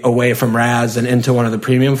me away from Raz and into one of the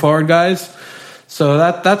premium forward guys. So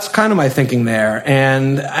that's kind of my thinking there.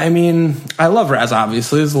 And I mean, I love Raz,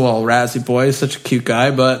 obviously. He's a little Razzy boy. He's such a cute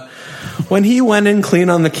guy. But when he went in clean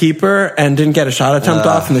on the keeper and didn't get a shot attempt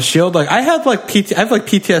off in the shield, like, I have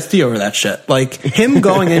PTSD over that shit. Like, him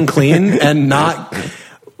going in clean and not,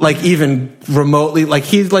 like, even remotely, like,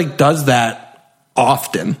 he, like, does that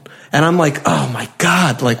often. And I'm like, oh my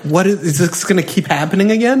God, like, what is this going to keep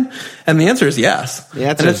happening again? And the answer is yes. The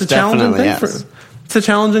answer and it's is a challenging thing yes. it's a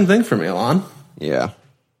challenging thing for me, Alon. Yeah.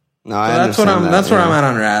 No, So that's where I'm at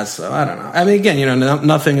on Raz. So I don't know. I mean, again, you know,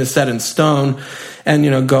 nothing is set in stone, and, you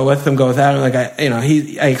know, go with him, go without him. Like,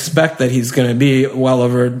 I expect that he's going to be well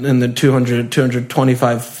over in the 200,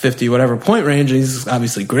 225, 50, whatever point range. He's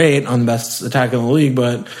obviously great on the best attack in the league,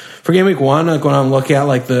 but for game week 1, like, when I'm looking at,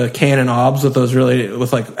 like, the Kane and Obbs with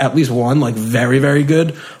like at least one, like, very, very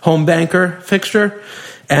good home banker fixture,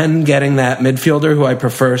 and getting that midfielder who I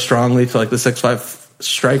prefer strongly to, like, the 6'5"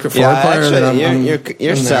 striker forward player. Actually,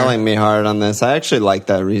 you're selling me hard on this. I actually like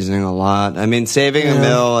that reasoning a lot. I mean, saving a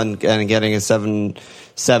mil and getting a 7'7"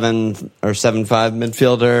 or 7'5"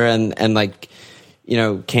 midfielder, and like, you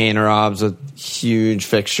know, Kane or Obbs with huge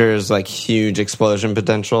fixtures, like huge explosion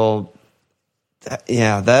potential.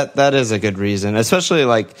 Yeah, that is a good reason. Especially,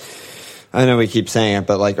 like, I know we keep saying it,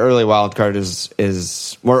 but, like, early wildcard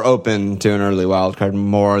is we're open to an early wildcard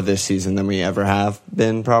more this season than we ever have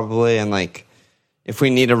been, probably. And, like, if we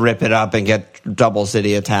need to rip it up and get double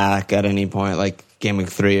city attack at any point, like game week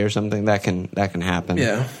 3 or something, that can happen.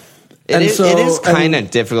 Yeah, it is kind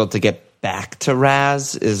of difficult to get back to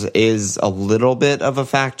Raz. Is a little bit of a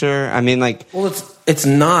factor. I mean, like, well, it's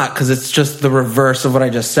not, because it's just the reverse of what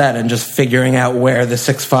I just said, and just figuring out where the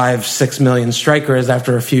 6'5", 6 million striker is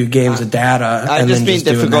after a few games of data. I just being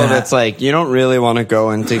difficult. It's like you don't really want to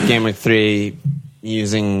go into game week 3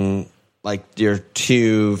 using, like, your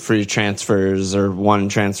 2 free transfers or 1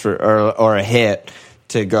 transfer or a hit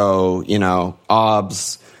to go, you know,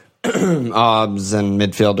 Obbs and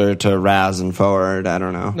midfielder to Raz and forward. I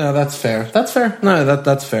don't know. No, that's fair. That's fair. No,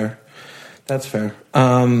 that's fair. That's fair.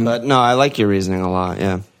 But no, I like your reasoning a lot.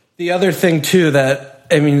 Yeah. The other thing too that,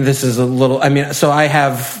 I mean, this is a little, I mean, so I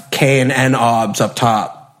have Kane and Obbs up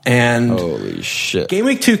top, and holy shit. Game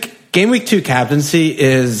week 2 captaincy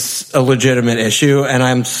is a legitimate issue, and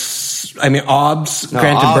Obbs,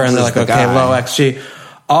 granted, Burnley, like, okay, low XG.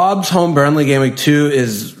 Obbs home Burnley game week 2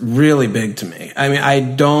 is really big to me. I mean,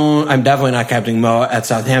 I'm definitely not captaining Mo at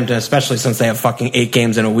Southampton, especially since they have fucking 8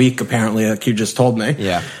 games in a week, apparently, like you just told me.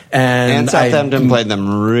 Yeah. And Southampton played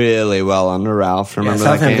them really well under Ralph. Remember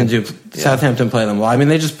that game? Southampton play them well. I mean,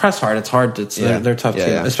 they just press hard. It's hard. They're tough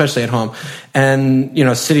team, especially at home. And, you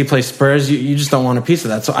know, City plays Spurs. You just don't want a piece of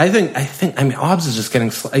that. So I mean, Obbs is just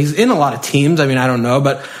getting, he's in a lot of teams. I mean, I don't know,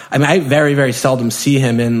 but I mean, I very, very seldom see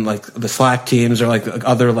him in, like, the Slack teams or, like,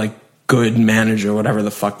 other, like, good manager, whatever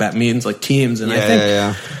the fuck that means, like, teams. And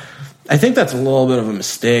I think that's a little bit of a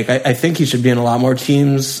mistake. I think he should be in a lot more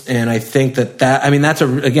teams, and I think that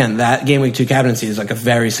that game week 2 captaincy is, like, a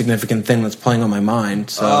very significant thing that's playing on my mind.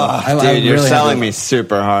 So, you're selling me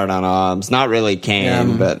super hard on Obbs. Not really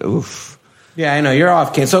Kane, but oof. Yeah, I know you're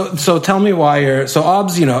off, Kane. So tell me why you're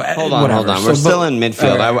Obbs. You know, hold on. We're still in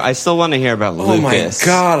midfield. Right. I still want to hear about Lucas. Oh my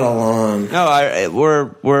God, Alon.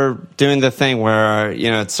 No, we're doing the thing where,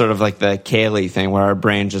 you know, it's sort of like the Kaylee thing where our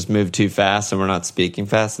brain just moved too fast and we're not speaking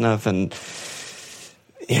fast enough, and,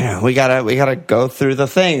 you know, we gotta go through the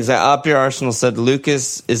things. Up Your Arsenal said,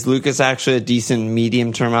 is Lucas actually a decent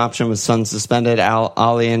medium term option with Son suspended,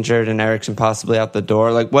 Ali injured, and Eriksen possibly out the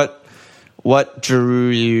door? Like, what drew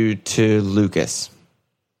you to Lucas?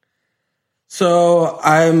 So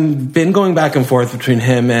I've been going back and forth between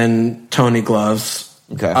him and Tony Gloves.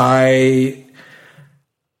 Okay.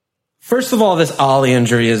 First of all, this Ali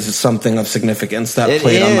injury is something of significance that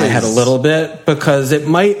played on my head a little bit, because it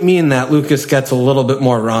might mean that Lucas gets a little bit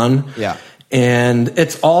more run. Yeah. And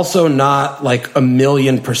it's also not like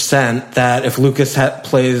 1,000,000% that if Lucas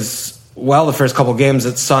plays well the first couple games,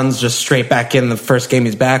 that Son's just straight back in the first game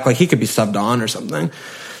he's back. Like, he could be subbed on or something.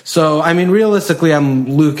 So, I mean, realistically,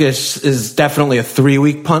 Lucas is definitely a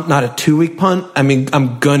 3-week punt, not a 2-week punt. I mean,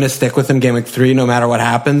 I'm going to stick with him game week 3 no matter what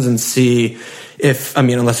happens and see if, I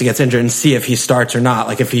mean, unless he gets injured, and see if he starts or not.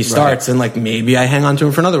 Like, if he starts, then, like, maybe I hang on to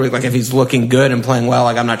him for another week. Like, if he's looking good and playing well,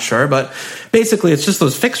 like, I'm not sure. But basically, it's just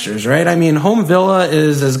those fixtures, right? I mean, home Villa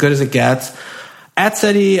is as good as it gets. At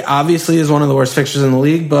City, obviously, is one of the worst fixtures in the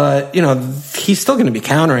league, but, you know, he's still going to be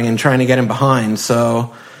countering and trying to get him behind.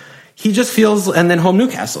 So he just feels, and then home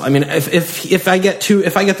Newcastle. I mean, if I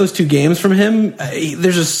get those 2 games from him,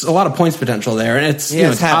 there's just a lot of points potential there, and it's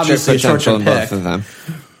it's obviously a short-term pick. Both of them.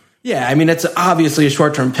 Yeah, I mean, it's obviously a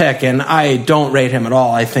short-term pick, and I don't rate him at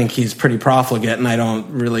all. I think he's pretty profligate, and I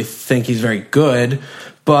don't really think he's very good.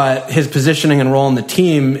 But his positioning and role in the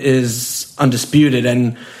team is undisputed,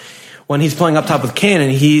 and when he's playing up top with Kane,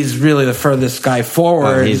 and he's really the furthest guy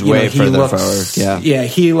forward. He's way further forward. Yeah,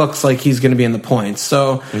 he looks like he's going to be in the points.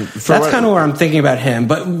 So that's kind of where I'm thinking about him.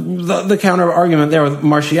 But the counter argument there with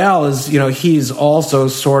Martial is, he's also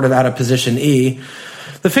sort of out of position E.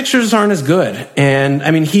 The fixtures aren't as good. And,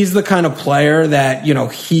 I mean, he's the kind of player that,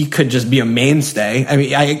 he could just be a mainstay. I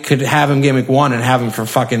mean, I could have him game week 1 and have him for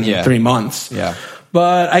fucking 3 months. Yeah.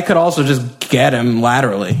 But I could also just get him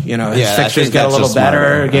laterally. His fixtures get a little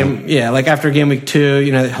better. Like after game week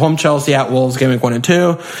 2, home Chelsea at Wolves, game week 1 and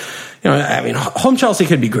 2. Home Chelsea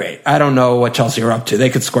could be great. I don't know what Chelsea are up to. They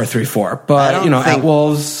could score 3-4. But, at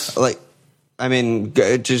Wolves.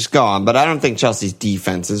 Just go on. But I don't think Chelsea's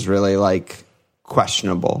defense is really,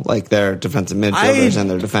 questionable. Like, their defensive midfielders and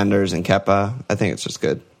their defenders and Kepa. I think it's just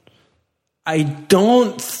good. I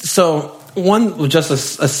don't. So, just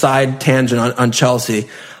a side tangent on Chelsea.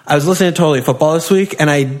 I was listening to Totally Football this week, and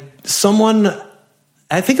I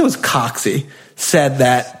think it was Coxey, said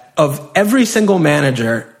that of every single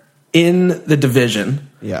manager in the division,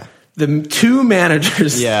 the 2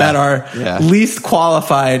 managers that are least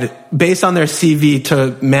qualified based on their CV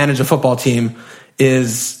to manage a football team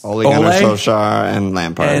is Ole Gunnar Solskjaer and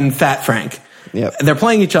Lampard and Fat Frank. Yep. They're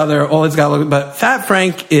playing each other. Ole's got to look, but Fat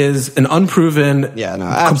Frank is an unproven,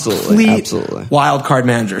 absolutely wild card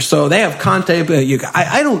manager. So they have Conte, but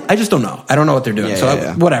I just don't know. I don't know what they're doing.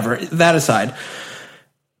 Whatever. That aside,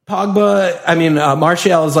 Pogba.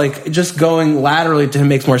 Martial is just going laterally to him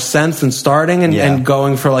makes more sense than starting and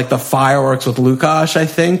going for the fireworks with Lukasz. I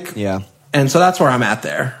think. Yeah. And so that's where I'm at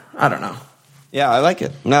there. I don't know. Yeah, I like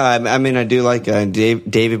it. No, I do like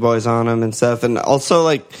Davy Boy's on him and stuff, and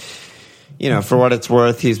also for what it's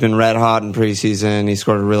worth, he's been red hot in preseason. He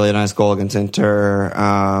scored a really nice goal against Inter.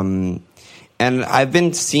 And I've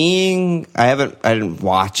been seeing, I didn't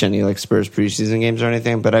watch any Spurs preseason games or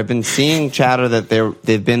anything, but I've been seeing chatter that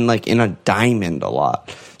they've been in a diamond a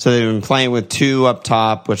lot. So they've been playing with 2 up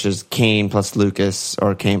top, which is Kane plus Lucas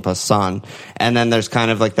or Kane plus Son. And then there's kind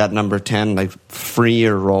of that number 10,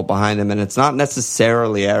 freer role behind him. And it's not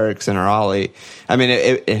necessarily Eriksen or Ollie. I mean,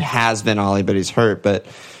 it has been Ollie, but he's hurt. But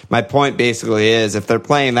my point basically is if they're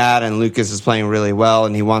playing that and Lucas is playing really well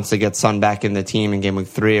and he wants to get Son back in the team in game week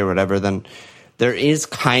 3 or whatever, then there is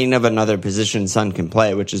kind of another position Son can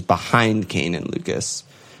play, which is behind Kane and Lucas.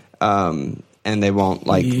 And they won't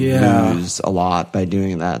lose a lot by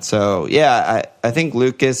doing that. So I think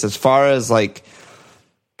Lucas, as far as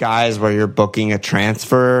guys where you're booking a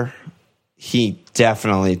transfer, he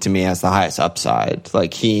definitely to me has the highest upside.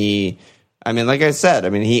 He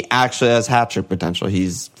actually has hat-trick potential.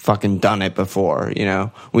 He's fucking done it before,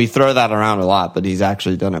 We throw that around a lot, but he's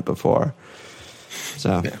actually done it before.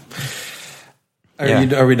 So,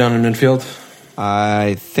 Are we done in midfield?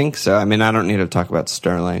 I think so. I don't need to talk about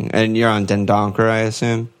Sterling. And you're on Dendoncker, I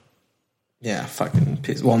assume? Yeah, fucking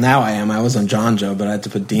piece. Well, now I am. I was on John Joe, but I had to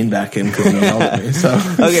put Dean back in because he helped me. So.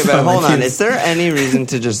 Okay, but hold on. Is there any reason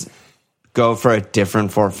to just go for a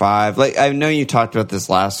different 4-5? I know you talked about this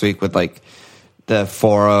last week with the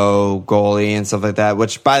 4-0 goalie and stuff like that,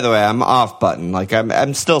 which, by the way, I'm off button.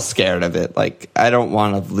 I'm still scared of it. I don't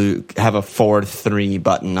want to have a 4-3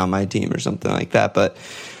 button on my team or something like that. But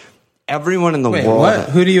everyone in the world. What?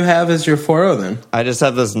 Who do you have as your 4-0 then? I just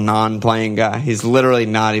have this non-playing guy. He's literally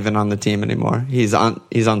not even on the team anymore. He's on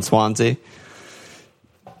Swansea.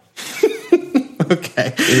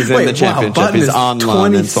 Okay. He's in the championship. Button He's is on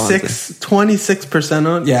loan in Swansea. 26%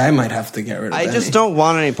 on? Yeah, I might have to get rid of I just don't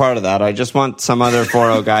want any part of that. I just want some other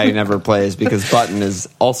 4-0 guy who never plays because Button is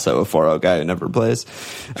also a 4-0 guy who never plays.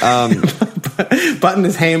 Button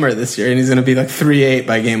is Hamer this year, and he's going to be 3-8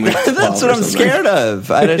 by game week 12. That's what I'm scared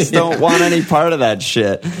of. I just don't want any part of that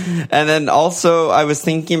shit. And then also, I was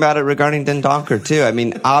thinking about it regarding Dendoncker, too.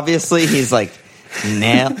 Obviously, he's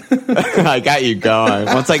Nail. I got you going.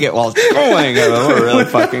 Once I get Walsh going, we're really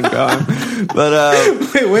fucking going.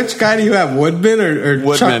 But wait, which guy do you have? Woodman or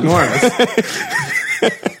Woodman. Chuck Norris?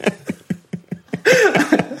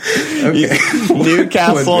 Okay.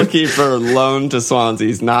 Newcastle keeper loaned to Swansea.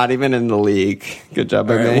 He's not even in the league. Good job,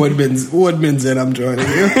 by me. Woodman's in. I'm joining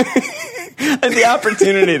you. And the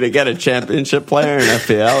opportunity to get a championship player in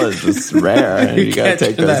FPL is just rare. And you got to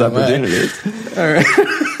take those opportunities. All right.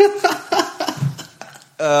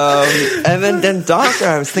 And then Docker,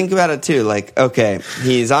 I was thinking about it too. Like, okay,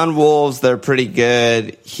 he's on Wolves. They're pretty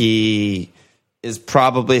good. He is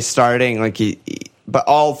probably starting. But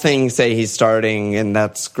all things say he's starting, and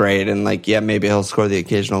that's great. And maybe he'll score the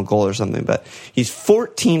occasional goal or something. But he's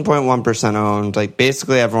 14.1% owned. Like,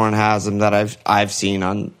 basically everyone has him that I've seen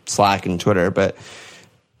on Slack and Twitter. But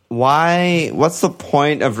why? What's the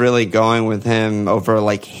point of really going with him over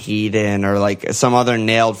Hayden or some other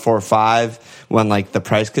nailed 4-5 when the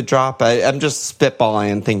price could drop? I'm just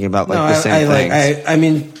spitballing and thinking about the same things. I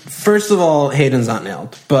mean, first of all, Hayden's not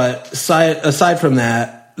nailed. But aside from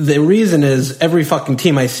that. The reason is every fucking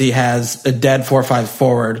team I see has a dead 4-5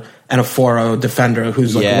 forward and a 4-0 defender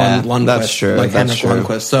who's Lundqvist, that's true. Henrik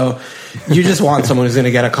Lundqvist. So you just want someone who's going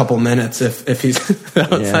to get a couple minutes if he's.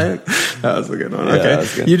 That was a good one. Yeah, okay,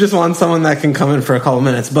 good. You just want someone that can come in for a couple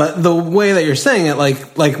minutes. But the way that you're saying it,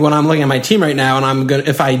 like when I'm looking at my team right now, and I'm gonna,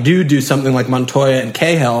 if I do something like Montoya and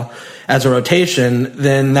Cahill as a rotation,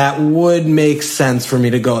 then that would make sense for me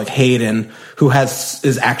to go Hayden, who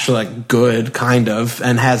is actually good, kind of,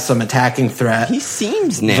 and has some attacking threat. He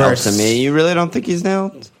seems nailed to me. You really don't think he's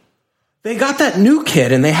nailed? They got that new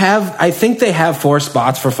kid, and I think they have 4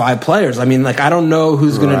 spots for 5 players. I mean, I don't know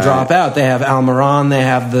who's going to drop out. They have Almiron, they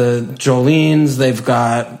have the Jolines, they've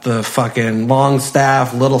got the fucking long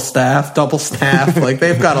staff, little staff, double staff.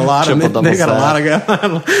 They've got a lot of a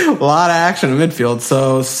lot of action in midfield.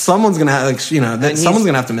 So someone's going to have, someone's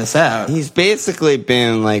going to have to miss out. He's basically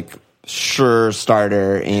been sure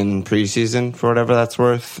starter in preseason for whatever that's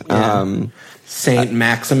worth. Yeah. Saint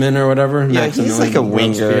Maximin or whatever. Yeah, he's a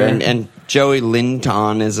winger, and Joey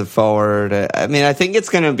Linton is a forward. I mean, I think it's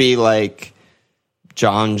going to be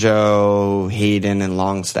John Joe, Hayden, and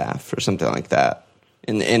Longstaff or something like that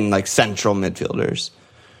in central midfielders,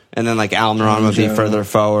 and then Almiron would be further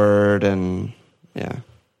forward, and yeah.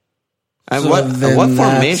 And what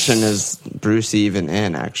formation is Bruce even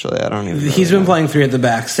in? Actually, I don't even. He's been playing 3 at the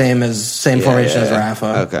back, same formation as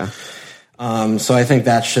Rafa. Okay. So I think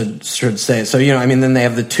that should stay. So then they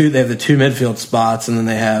have the two midfield spots, and then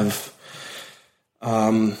they have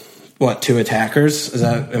 2 attackers?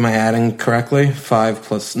 Am I adding correctly? 5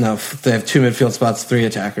 plus no. They have 2 midfield spots, 3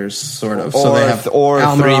 attackers, sort of. So they have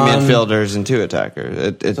Almiron, 3 midfielders and 2 attackers.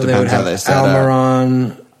 It depends how they set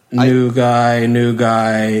Almiron, up. New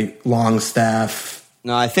guy, Longstaff.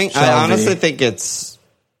 No, I honestly think it's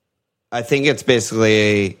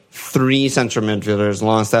basically 3 central midfielders,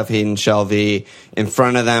 Longstaff, Hayden, Shelby. In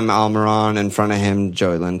front of them, Almiron. In front of him,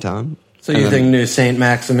 Joey Linton. So you think new Saint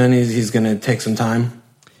Maximin, he's going to take some time?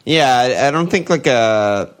 Yeah, I don't think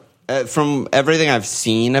from everything I've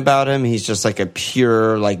seen about him, he's just a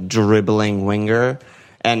pure dribbling winger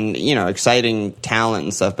and exciting talent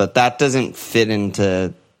and stuff. But that doesn't fit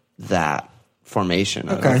into that formation.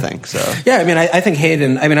 I don't think so. Yeah, I mean, I think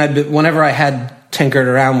Hayden. I mean, whenever I had tinkered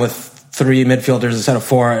around with 3 midfielders instead of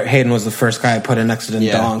 4, Hayden was the first guy I put in next to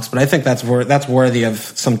Donks. But I think that's worthy of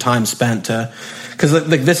some time spent because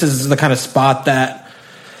this is the kind of spot that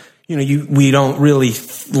we don't really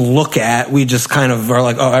look at. We just kind of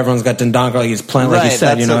are everyone's got Dendoncker, he's playing like you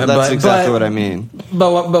said. That's exactly what I mean.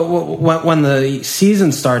 But when the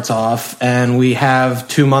season starts off and we have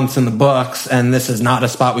 2 months in the books, and this is not a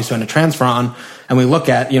spot we spend a transfer on. And we look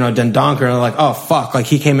at, Dendoncker and oh, fuck,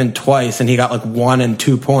 he came in twice and he got 1 and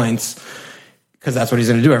 2 points because that's what he's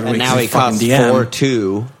going to do every week. And now he costs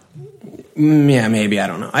 4-2. Yeah, maybe. I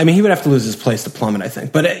don't know. I mean, he would have to lose his place to plummet, I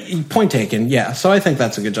think. But point taken, yeah. So I think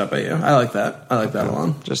that's a good job by you. I like that. I like that a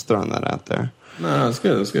lot. Just throwing that out there. No, it's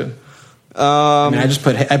good. It was good.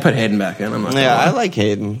 I put Hayden back in. I'm not I like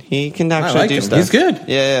Hayden. He can actually do stuff. He's good.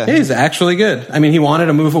 Yeah. He's actually good. I mean, he wanted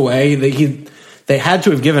to move away. They had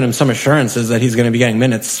to have given him some assurances that he's going to be getting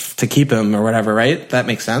minutes to keep him or whatever, right? That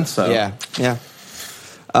makes sense. So yeah.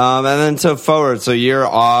 And then forward. So you're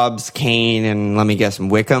Obbs, Kane, and let me guess,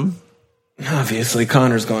 Wickham. Obviously,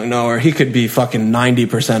 Connor's going nowhere. He could be fucking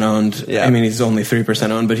 90% owned. Yeah. I mean, he's only 3%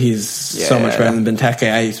 owned, but he's so much better than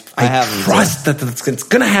Benteke. I trust that it's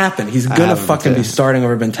going to happen. He's going to fucking be starting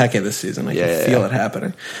over Benteke this season. I can feel it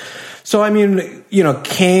happening. So, I mean,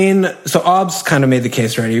 Kane, so Obbs kind of made the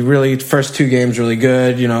case already. Really, first 2 games really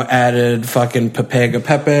good, added fucking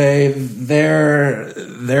Pepe.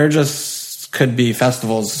 They're just could be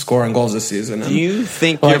festivals scoring goals this season. Do you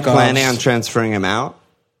think you're planning on transferring him out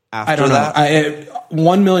after I don't know.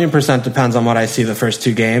 1,000,000% depends on what I see the first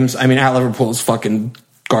 2 games. I mean, at Liverpool is fucking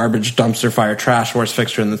garbage, dumpster fire, trash, worst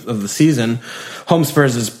fixture of the season. Home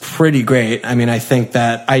Spurs is pretty great. I mean, I think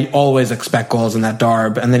that I always expect goals in that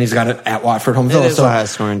derb, and then he's got it at Watford, home Villa. It is a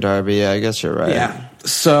high-scoring derby. Yeah, I guess you're right. Yeah.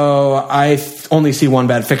 So I only see 1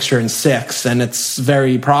 bad fixture in 6, and it's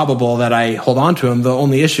very probable that I hold on to him. The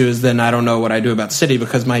only issue is then I don't know what I do about City,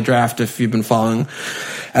 because my draft, if you've been following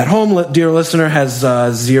at home, dear listener, has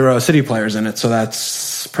 0 City players in it, so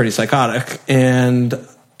that's pretty psychotic. And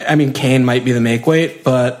I mean, Kane might be the make weight,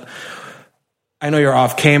 but I know you're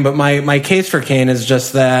off Kane, but my case for Kane is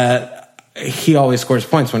just that he always scores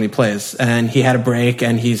points when he plays, and he had a break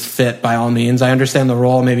and he's fit by all means. I understand the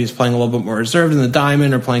role. Maybe he's playing a little bit more reserved in the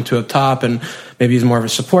diamond or playing 2 up top, and maybe he's more of a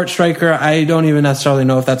support striker. I don't even necessarily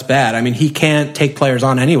know if that's bad. I mean, he can't take players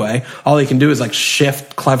on anyway. All he can do is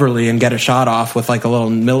shift cleverly and get a shot off with a little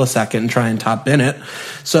millisecond and try and top bin it.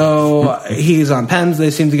 So he's on pens.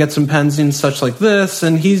 They seem to get some pens in such like this,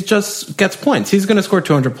 and he just gets points. He's going to score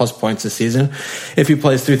 200 plus points this season if he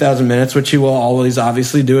plays 3,000 minutes, which he will always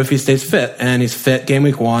obviously do if he stays fit. And he's fit game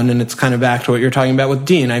week 1, and it's kind of back to what you're talking about with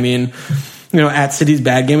Dean. I mean, at City's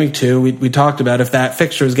bad game week 2, we talked about if that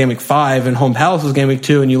fixture was game week 5 and Home Palace was game week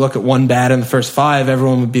 2, and you look at 1 bad in the first 5,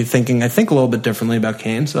 everyone would be thinking, I think, a little bit differently about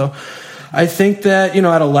Kane. So I think that,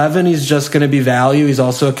 at 11, he's just going to be value. He's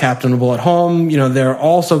also captainable at home. They're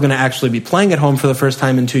also going to actually be playing at home for the first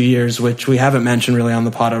time in 2 years, which we haven't mentioned really on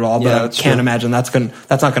the pod at all, but I can't imagine that's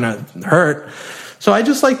not going to hurt. So I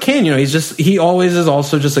just like Kane. He always is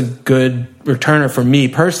also just a good returner for me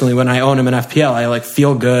personally. When I own him in FPL, I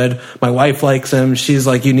feel good. My wife likes him. She's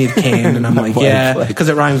like, you need Kane. And I'm like, yeah, because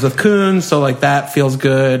it rhymes with Kuhn. So that feels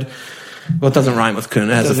good. Well, it doesn't rhyme with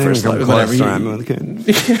Kuhn. It has a first letter. Whatever. Rhyming with Kuhn.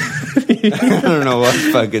 I don't know what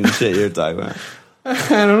fucking shit you're talking about.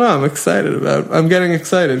 I don't know. I'm getting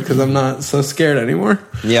excited because I'm not so scared anymore.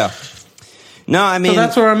 Yeah. No, I mean... So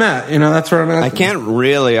that's where I'm at. That's where I'm at. I can't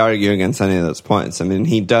really argue against any of those points. I mean,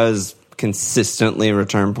 he does consistently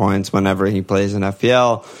return points whenever he plays in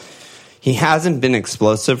FPL. He hasn't been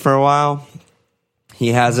explosive for a while. He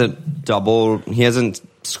hasn't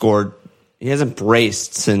scored... He hasn't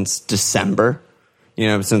braced since December.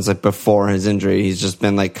 Since before his injury. He's just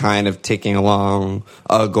been kind of ticking along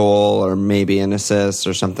a goal or maybe an assist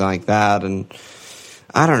or something like that. And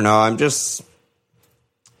I don't know. I'm just...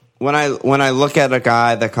 When I look at a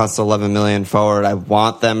guy that costs 11 million forward, I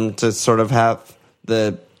want them to sort of have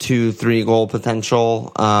the 2-3 goal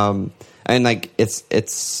potential. And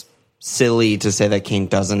it's silly to say that Kane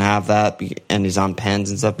doesn't have that and he's on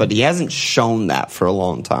pens and stuff, but he hasn't shown that for a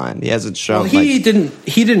long time. He hasn't shown. Well, he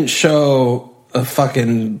didn't show a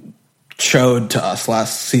fucking chode to us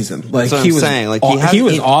last season. That's what I'm saying. He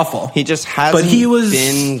was awful. He just hasn't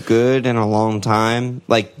been good in a long time.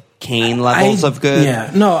 Kane levels of good.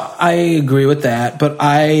 Yeah, no, I agree with that, but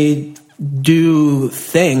I do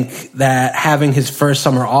think that having his first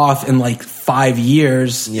summer off in 5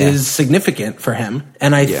 years is significant for him.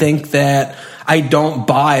 And I think that I don't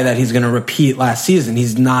buy that he's going to repeat last season.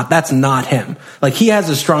 That's not him. He has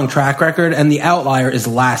a strong track record, and the outlier is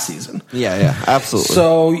last season. Yeah, absolutely.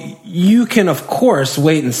 So you can, of course,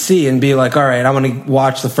 wait and see and be like, all right, I'm going to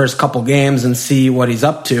watch the first couple games and see what he's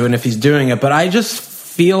up to and if he's doing it. But I just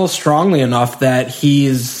feel strongly enough that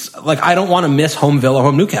he's I don't want to miss home Villa,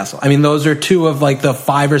 home Newcastle. I mean, those are 2 of the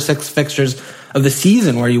 5 or 6 fixtures of the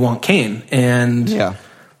season where you want Kane. And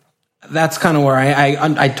that's kind of where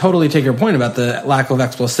I totally take your point about the lack of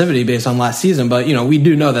explosivity based on last season. But, we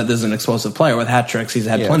do know that this is an explosive player with hat tricks. He's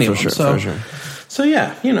had plenty of them. For sure. So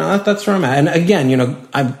yeah, that's where I'm at. And again,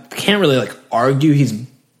 I can't really argue he's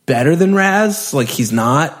better than Raz. He's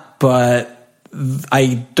not, but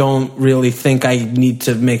I don't really think I need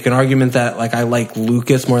to make an argument that I like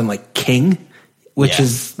Lucas more than King, which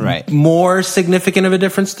is more significant of a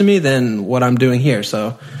difference to me than what I'm doing here.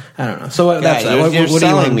 So I don't know. So that's you're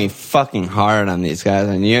selling me fucking hard on these guys,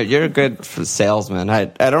 and you're a good salesman. I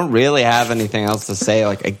don't really have anything else to say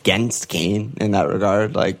against Kane in that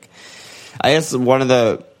regard. I guess one of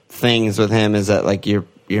the things with him is that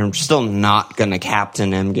you're still not going to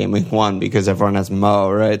captain him game week 1 because everyone has Mo,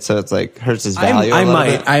 right? So it's hurts his value. I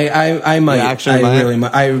might. Bit. I might. Really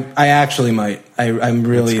might. I actually might. I'm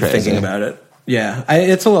really thinking about it. Yeah,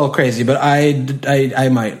 it's a little crazy, but I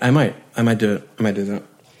might do it. I might do that.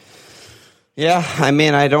 Yeah, I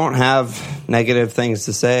mean, I don't have negative things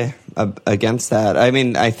to say against that. I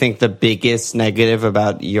mean, I think the biggest negative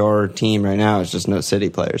about your team right now is just no City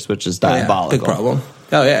players, which is diabolical. Big problem.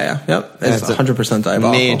 Oh, yeah. Yep. It's 100%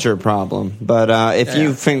 diabolical. Major problem. But if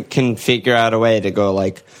you can figure out a way to go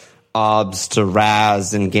like Obs to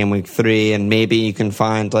Raz in game week 3, and maybe you can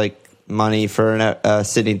find like money for a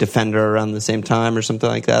City defender around the same time or something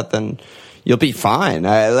like that, then you'll be fine.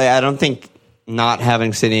 I don't think not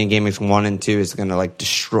having City in game weeks 1 and 2 is going to like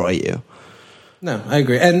destroy you. No, I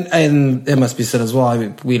agree. And it must be said as well, I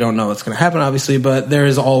mean, we don't know what's going to happen, obviously, but there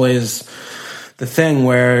is always the thing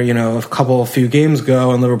where, a few games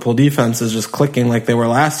go and Liverpool defense is just clicking like they were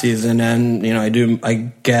last season, and,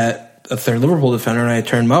 I get a third Liverpool defender and I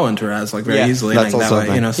turn Mo into Raz like very easily. That's like, also that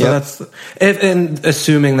way, so that's and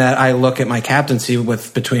assuming that I look at my captaincy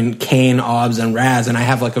between Kane, Obbs, and Raz, and I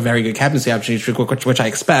have like a very good captaincy opportunity, which I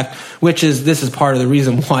expect, this is part of the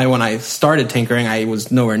reason why when I started tinkering I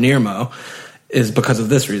was nowhere near Mo, is because of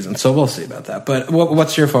this reason. So we'll see about that. But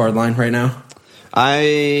what's your forward line right now?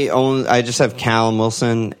 I just have Callum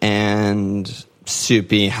Wilson and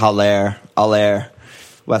Soupy Haller,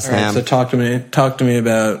 West Ham. So talk to me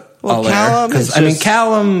about Callum, because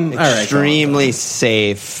Callum, extremely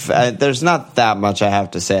safe. There's not that much I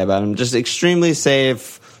have to say about him. Just extremely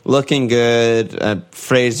safe, looking good.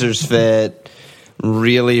 Fraser's fit,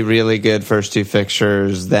 really, really good first 2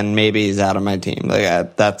 fixtures. Then maybe he's out of my team.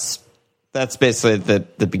 Like that's basically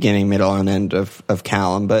the beginning, middle, and end of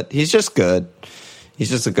Callum. But he's just good. He's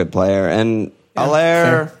just a good player. And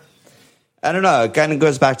Allaire, I don't know. It kind of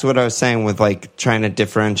goes back to what I was saying with like trying to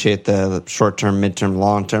differentiate the short term, midterm,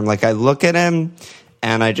 long term. Like I look at him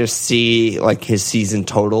and I just see like his season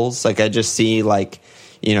totals. Like I just see like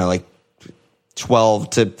 12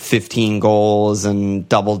 to 15 goals and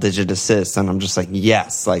double digit assists, and I'm just like,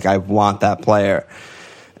 yes, like I want that player.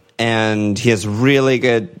 And he has really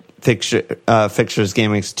good fixtures, game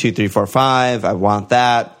weeks 2, 3, 4, 5. I want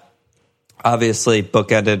that. Obviously,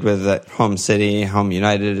 bookended with home City, home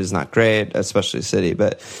United is not great, especially City,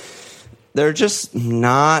 but they're just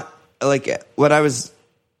not like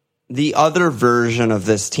the other version of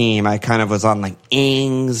this team. I kind of was on like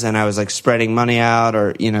Ings, and I was like spreading money out,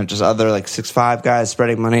 or just other like 6'5" guys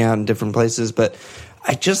spreading money out in different places. But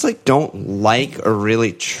I just like don't like or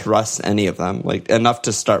really trust any of them like enough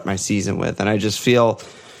to start my season with, and I just feel.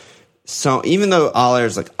 So even though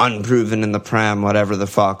Allaire's like unproven in the Prem, whatever the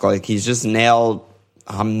fuck, like he's just nailed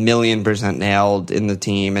 1,000,000% nailed in the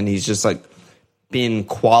team, and he's just like been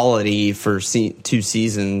quality for 2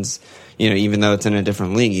 seasons. Even though it's in a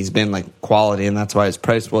different league, he's been like quality, and that's why his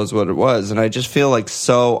price was what it was. And I just feel like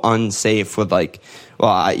so unsafe with like,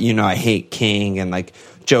 I hate King and like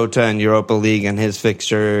Jota in Europa League and his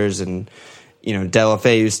fixtures, and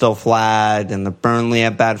Delafeu who's still flagged, and the Burnley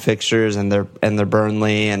have bad fixtures, and they're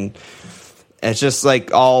Burnley, and it's just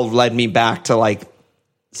like all led me back to like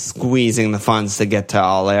squeezing the funds to get to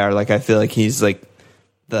Allaire. Like I feel like he's like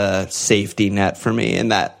the safety net for me in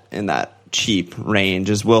that cheap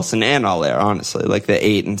range is Wilson and Allaire. Honestly, like the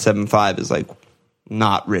 8 and 7.5 is like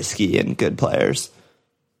not risky and good players.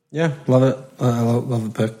 Yeah, love it. I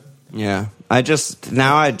love the pick. Yeah, I just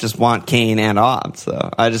want Kane and Obbs,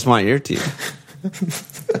 though. I just want your team.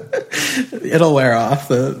 It'll wear off.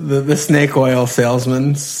 The snake oil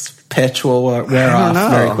salesman's pitch will wear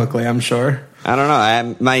off very quickly, I'm sure. I don't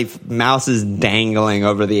know. My mouse is dangling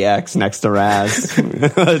over the X next to Raz.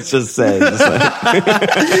 Let's just say. All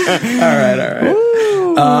right.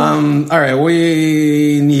 All right,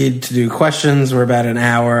 we need to do questions. We're about an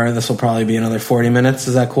hour. This will probably be another 40 minutes.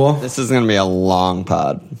 Is that cool? This is going to be a long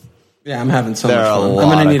pod. Yeah, I'm having so much fun. I'm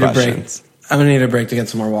going to need a break. I'm going to need a break to get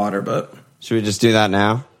some more water, but... Should we just do that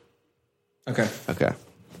now? Okay.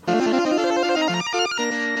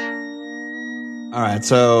 All right,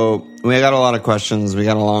 so we got a lot of questions. We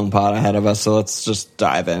got a long pod ahead of us, so let's just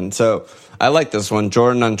dive in. So I like this one.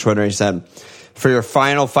 Jordan on Twitter, he said, for your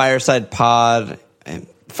final Fireside pod, and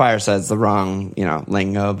Fireside's the wrong,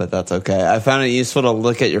 lingo, but that's okay. I found it useful to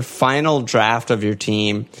look at your final draft of your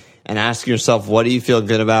team and ask yourself, what do you feel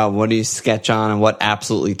good about? What do you sketch on? And what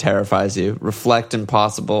absolutely terrifies you? Reflect and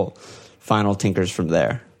possible final tinkers from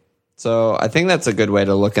there. So I think that's a good way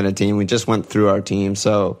to look at a team. We just went through our team,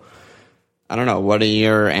 so... I don't know. What are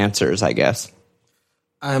your answers, I guess?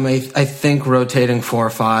 I think rotating 4 or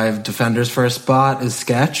 5 defenders for a spot is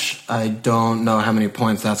sketch. I don't know how many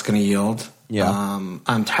points that's going to yield. Yeah.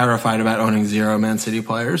 I'm terrified about owning 0 Man City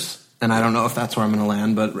players, and I don't know if that's where I'm going to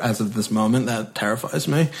land, but as of this moment, that terrifies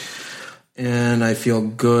me. And I feel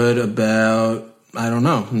good about, I don't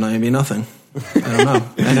know, maybe nothing. I don't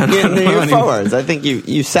know. Your forwards. I think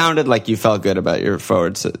you sounded like you felt good about your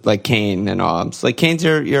forwards, like Kane and Obbs. Like Kane's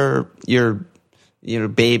your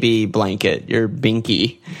baby blanket, your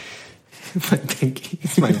binky. My binky.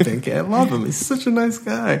 It's my binky. I love him. He's such a nice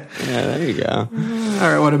guy. Yeah, there you go. All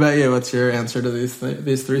right, what about you? What's your answer to these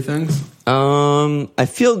three things? I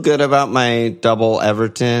feel good about my double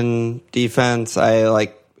Everton defense.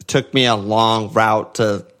 Took me a long route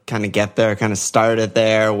to kind of get there, kind of started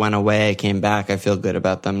there, went away, came back. I feel good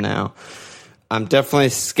about them now. I'm definitely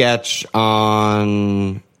sketch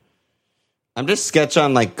on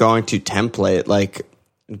like going to template, like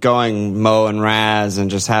going Mo and Raz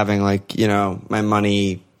and just having like, my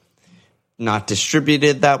money not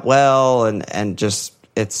distributed that well and just,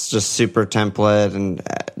 it's just super template and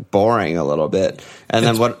boring a little bit. And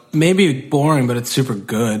it's then what? Maybe boring, but it's super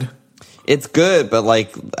good. It's good, but I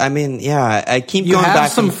keep you going back. You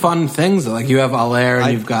have some fun things. Like you have Allaire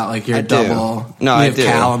and you've got like your double. No, I do.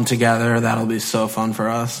 Callum together. That'll be so fun for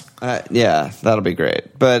us. Yeah, that'll be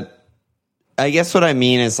great. But I guess what I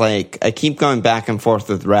mean is I keep going back and forth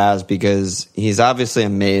with Raz because he's obviously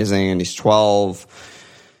amazing and he's 12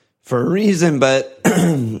 for a reason, but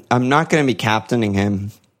I'm not going to be captaining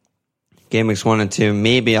him game weeks 1 and 2.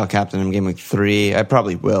 Maybe I'll captain him game week 3. I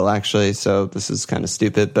probably will, actually, so this is kind of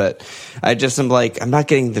stupid, but I just am I'm not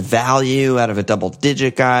getting the value out of a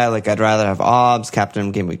double-digit guy. I'd rather have Obbs, captain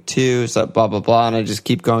him game week 2, so blah, blah, blah, and I just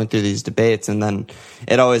keep going through these debates, and then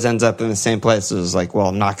it always ends up in the same place. It's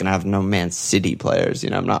I'm not going to have no Man City players.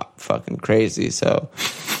 I'm not fucking crazy, so...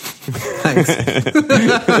 Thanks.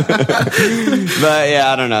 But, yeah,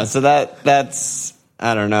 I don't know. So that's...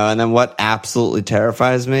 I don't know. And then what absolutely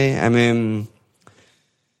terrifies me? I mean,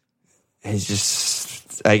 I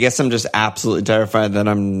guess I'm just absolutely terrified that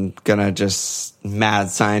I'm going to just mad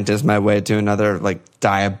scientist my way to another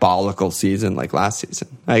diabolical season like last season.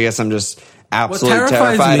 I guess I'm just absolutely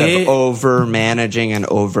terrified of over managing and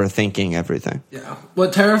overthinking everything. Yeah.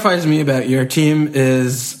 What terrifies me about your team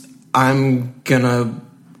is I'm going to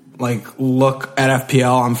look at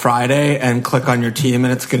FPL on Friday and click on your team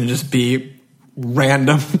and it's going to just be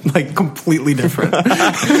random, completely different. And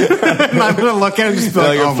I'm gonna look at it and just be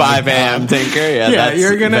a 5 a.m. tinker. Yeah,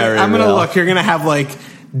 you're gonna. I'm gonna look. You're gonna have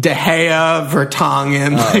De Gea,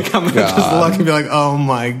 Vertonghen. I'm gonna just look and be oh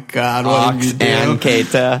my god, what did you do? And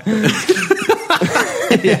Keita.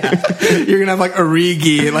 Yeah, you're gonna have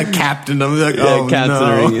Origi captain them. Captain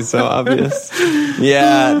no. Origi, so obvious.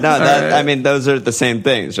 Yeah, no, right. I mean, those are the same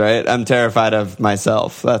things, right? I'm terrified of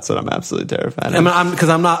myself. That's what I'm absolutely terrified of. I'm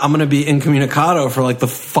gonna be incommunicado for the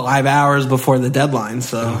 5 hours before the deadline.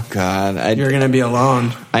 So, oh god, you're gonna be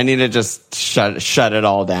alone. I need to just shut it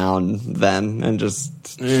all down then, and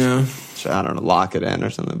just I don't know, lock it in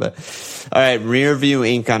or something. But all right, Rear View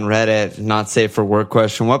Inc. on Reddit, not safe for work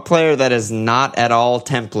question. What player that is not at all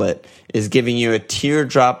template is giving you a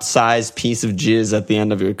teardrop-sized piece of jizz at the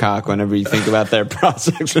end of your cock whenever you think about their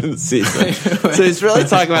prospects for the season? So he's really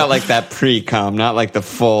talking about that pre-cum, not the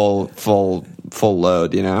full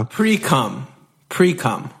load,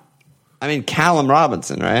 Pre-cum. I mean, Callum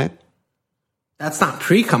Robinson, right? That's not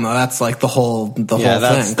pre-cum though. That's the whole thing.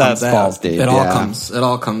 That's balls deep. It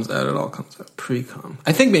all comes out. Pre-cum.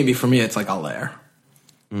 I think maybe for me it's Allaire.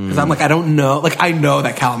 Because I'm I don't know. I know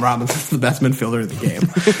that Callum Robinson's the best midfielder in the game,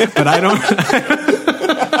 but I don't.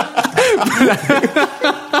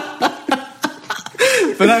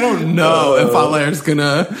 But I don't know if Allaire's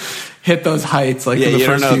gonna hit those heights in the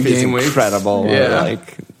first few game weeks. Incredible. Or,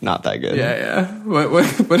 not that good. Yeah. What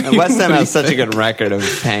and West Ham has such a good record of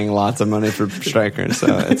paying lots of money for strikers,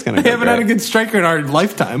 so it's gonna. They haven't had a good striker in our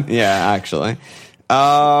lifetime. Yeah, actually.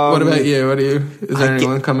 What about you? Is there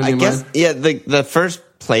anyone coming to your mind? Yeah, the first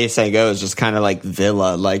place I go is just kind of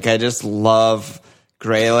Villa. I just love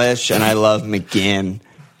Grealish and I love McGinn.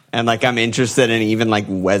 And I'm interested in even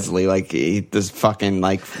Wesley. This fucking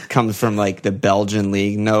comes from the Belgian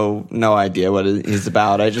league. No idea what he's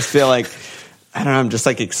about. I just feel I don't know, I'm just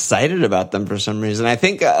excited about them for some reason. I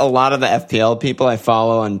think a lot of the FPL people I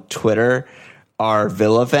follow on Twitter are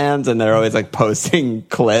Villa fans, and they're always posting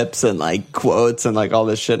clips and quotes and all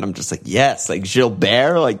this shit. And I'm just yes,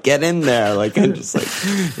 Gilbert, get in there. I'm just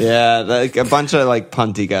yeah, a bunch of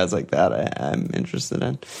punty guys like that. I'm interested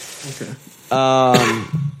in. Okay.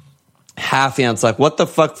 Halfiant's what the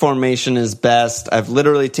fuck formation is best? I've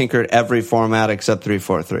literally tinkered every format except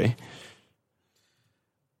 3-4-3.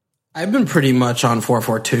 I've been pretty much on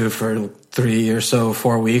 4-4-2 for 3 or so,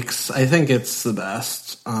 4 weeks. I think it's the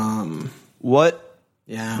best. What?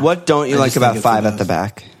 Yeah. What don't you like about 5 at the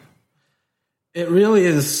back? It really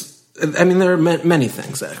is. I mean, there are many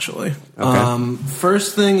things actually. Okay.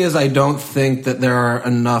 First thing is, I don't think that there are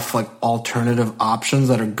enough alternative options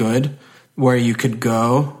that are good where you could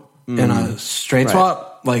go in a straight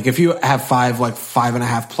swap. up, like if you have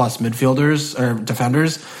 5.5 plus midfielders or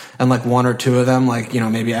defenders, and like one or two of them, like, you know,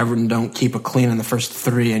 maybe Everton don't keep it clean in the first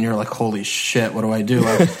three, and you're like, holy shit, what do I do?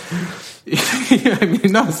 Like, I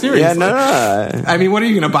mean, no, seriously. Yeah, no. I mean, what are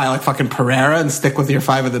you going to buy, like fucking Pereira and stick with your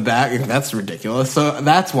 5 at the back? That's ridiculous. So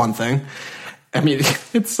that's one thing. I mean,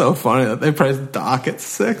 it's so funny that they priced Doc at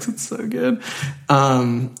 6. It's so good.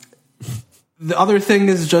 The other thing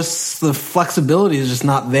is just the flexibility is just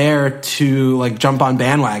not there to like jump on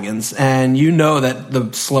bandwagons, and you know that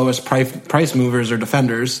the slowest price movers are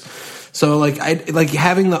defenders. So like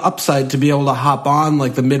having the upside to be able to hop on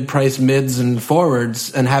like the mid-price mids and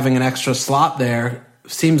forwards and having an extra slot there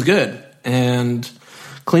seems good. And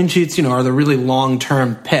clean sheets, you know, are the really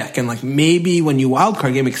long-term pick. And like maybe when you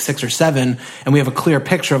wildcard game like 6 or 7 and we have a clear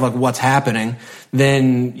picture of like what's happening,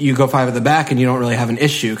 then you go 5 at the back and you don't really have an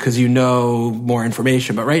issue because you know more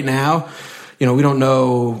information. But right now, you know, we don't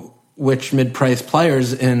know which mid-price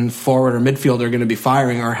players in forward or midfield are going to be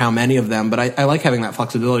firing or how many of them. But I like having that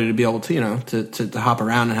flexibility to be able to, you know, to hop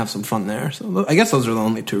around and have some fun there. So I guess those are the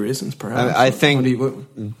only 2 reasons, perhaps. I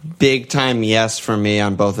think big time yes for me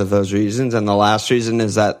on both of those reasons. And the last reason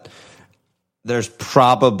is that there's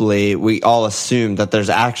probably, we all assume that there's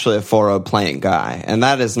actually a 4-0 playing guy. And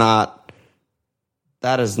that is not,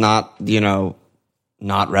 you know,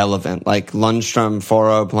 not relevant. Like Lundstrom,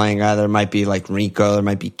 4-0 playing guy, there might be like Rico, there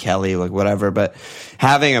might be Kelly, like whatever. But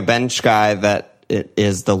having a bench guy that it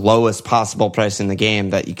is the lowest possible price in the game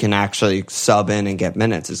that you can actually sub in and get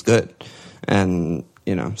minutes is good. And,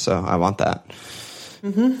 you know, so I want that.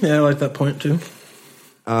 Mm-hmm. Yeah, I like that point too.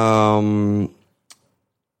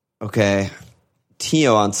 Okay.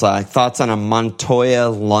 Tio on Slack, thoughts on a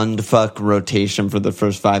Montoya Lundfuck rotation for the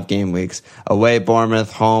first 5 game weeks? Away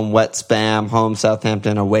Bournemouth, home Wet Spam, home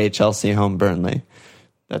Southampton, away Chelsea, home Burnley.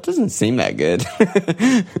 That doesn't seem that good.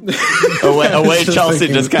 away Chelsea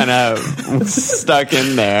just kind of stuck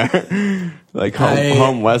in there. Like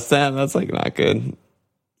home West Ham, that's like not good.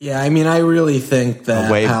 Yeah, I mean, I really think that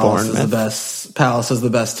away Palace is the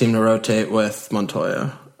best team to rotate with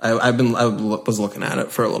Montoya. I was looking at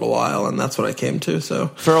it for a little while, and that's what I came to. So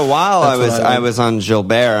for a while, I was on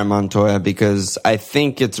Gilbert and Montoya because I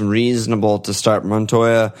think it's reasonable to start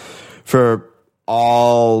Montoya for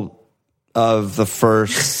all of the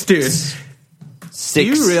first dude. 6. Do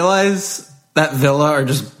you realize that Villa are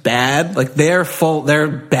just bad? Like they're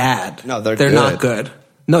bad. No, they're good. Not good.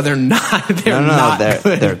 No, they're not. They're not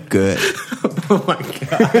good. They're good. Oh my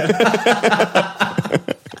god.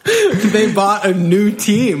 They bought a new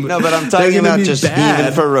team. No, but I'm talking about just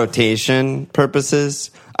even for rotation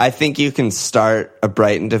purposes. I think you can start a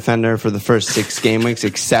Brighton defender for the first 6 game weeks,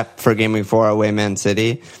 except for game week 4 away Man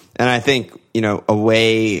City. And I think, you know,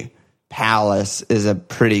 away Palace is a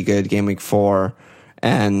pretty good game week 4.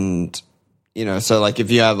 And, you know, so like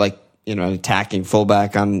if you have like, you know, an attacking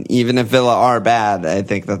fullback on, even if Villa are bad, I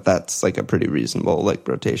think that's like a pretty reasonable like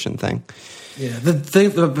rotation thing. Yeah,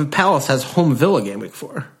 the Palace has home Villa game week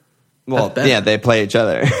 4. Well, yeah, they play each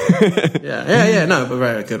other. yeah. No, but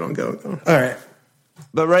right, good one, go. All right,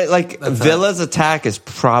 but right, like Villa's attack is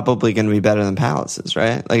probably going to be better than Palace's,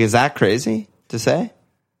 right? Like, is that crazy to say?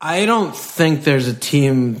 I don't think there's a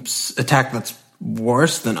team's attack that's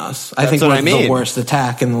worse than us. I think we're the worst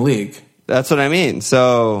attack in the league. That's what I mean.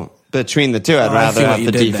 So between the two, I'd rather have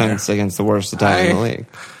the defense against the worst attack in the league.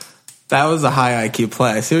 That was a high IQ play.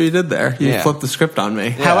 I see what you did there. You flipped the script on me.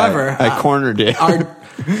 Yeah, However, I cornered it.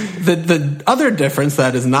 The other difference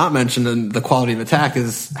that is not mentioned in the quality of attack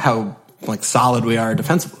is how like solid we are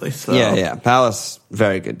defensively. So. Yeah. Palace,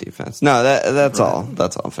 very good defense. No, that's right. All.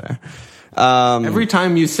 That's all fair. Every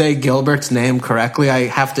time you say Gilbert's name correctly, I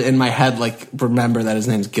have to in my head like remember that his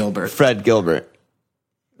name's Gilbert. Fred Gilbert.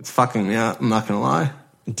 It's fucking I'm not gonna lie.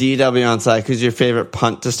 DW on side. Who's your favorite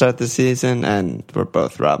punt to start the season? And we're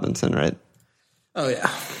both Robinson, right? Oh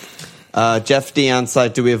yeah. Jeff D on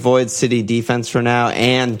Slack, do we avoid City defense for now?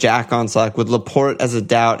 And Jack on Slack, with Laporte as a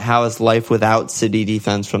doubt, how is life without City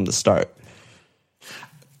defense from the start?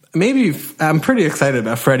 Maybe I'm pretty excited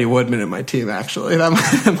about Freddie Woodman in my team, actually.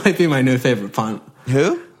 That might be my new favorite punt.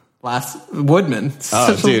 Who? Woodman. Woodman.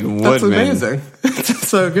 That's amazing. It's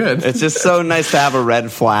so good. It's just so nice to have a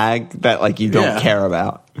red flag that like you don't care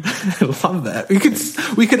about. I love that.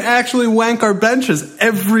 We could actually wank our benches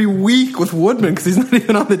every week with Woodman because he's not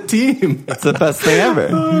even on the team. That's the best thing ever.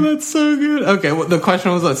 Oh, that's so good. Okay, well, the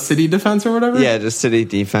question was City defense or whatever? Yeah, just City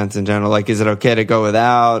defense in general. Like, is it okay to go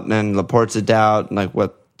without? And Laporte's a doubt. And like,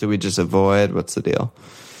 what do we just avoid? What's the deal?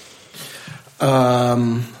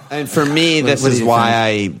 And for me, this is why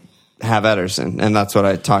I have Ederson, and that's what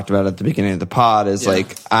I talked about at the beginning of the pod. Is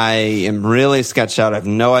like I am really sketched out. I have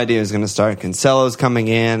no idea who's going to start. Cancelo's coming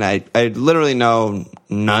in. I literally know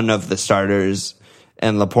none of the starters,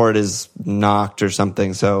 and Laporte is knocked or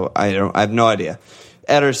something. So I have no idea.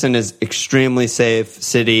 Ederson is extremely safe.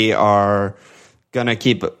 City are going to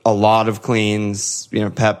keep a lot of cleans. You know,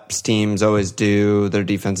 Pep's teams always do. Their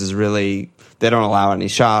defense is really, they don't allow any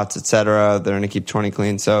shots, etc. They're going to keep 20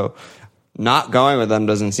 clean. So not going with them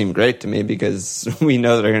doesn't seem great to me because we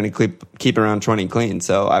know they're going to keep around 20 clean.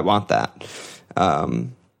 So I want that.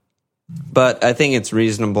 But I think it's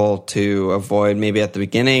reasonable to avoid maybe at the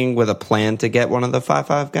beginning with a plan to get one of the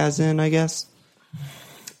 5-5 guys in, I guess.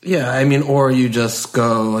 Yeah, I mean, or you just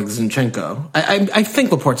go like Zinchenko. I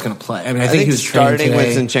think Laporte's going to play. I mean, I think he was starting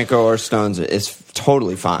with Zinchenko or Stones is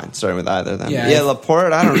totally fine. Starting with either of them. Yeah,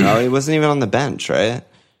 Laporte. I don't know. He wasn't even on the bench, right?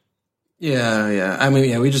 Yeah. I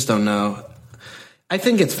mean, we just don't know. I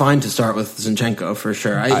think it's fine to start with Zinchenko for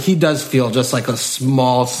sure. He does feel just like a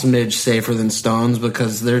small smidge safer than Stones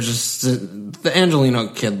because they're just the Angelino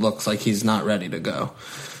kid looks like he's not ready to go.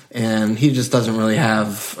 And he just doesn't really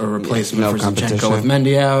have a replacement for Zinchenko with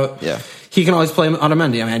Mendy out. Yeah, he can always play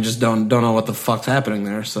Otamendi. I mean, I just don't know what the fuck's happening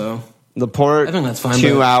there. So Laporte, I think that's fine.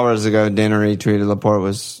 2 hours ago, Dinnery tweeted Laporte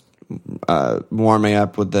was warming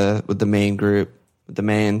up with the main group, with the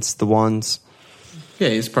mains, the ones. Yeah,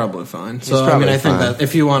 he's probably fine. So, I mean, I think that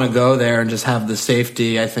if you want to go there and just have the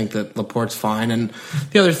safety, I think that Laporte's fine. And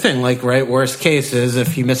the other thing, like, right, worst case is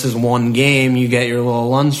if he misses one game, you get your little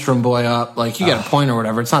Lundstrom boy up. Like, you get a point or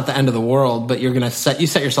whatever. It's not the end of the world, but you're going to set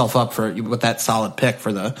yourself up with that solid pick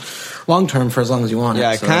for the long term for as long as you want it.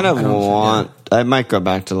 Yeah, I might go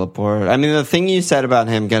back to Laporte. I mean, the thing you said about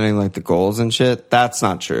him getting, like, the goals and shit, that's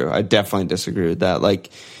not true. I definitely disagree with that. Like,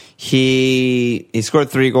 he scored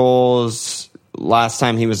 3 goals. Last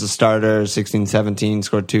time he was a starter, 16-17,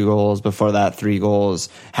 scored 2 goals. Before that, 3 goals.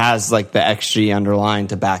 Has like the XG underlying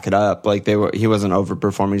to back it up. Like he wasn't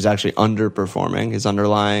overperforming; he's actually underperforming. His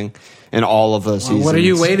underlying in all of those seasons. What are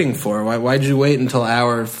you waiting for? Why'd you wait until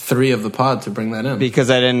hour 3 of the pod to bring that in? Because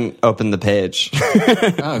I didn't open the page.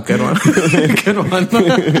 Oh, good one, good one.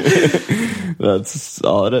 That's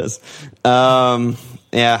all it is.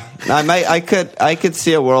 Yeah, I could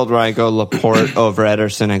see a world where I go Laporte over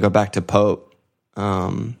Ederson and go back to Pope.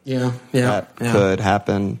 That could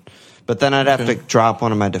happen, but then I'd have to drop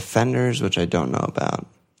one of my defenders, which I don't know about,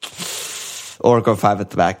 or go 5 at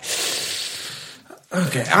the back.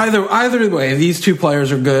 Okay, either way, these 2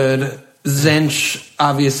 players are good. Zench,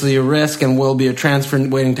 obviously a risk and will be a transfer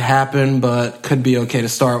waiting to happen, but could be okay to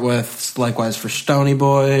start with. Likewise for Stoney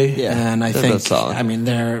Boy, and I think I mean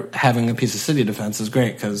they're having a piece of City defense is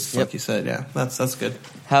great because, like you said, that's good.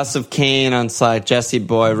 House of Kane on Slack, Jesse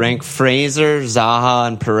Boy, rank Fraser, Zaha,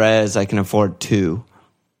 and Perez. I can afford 2.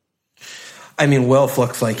 I mean, Wilf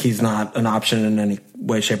looks like he's not an option in any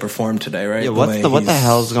way, shape, or form today, right? Yeah, what the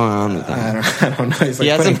hell's going on with him? I don't know. He's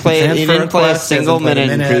like he didn't play a single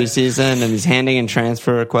minute in preseason, and he's handing in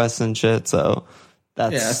transfer requests and shit. So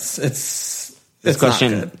that's this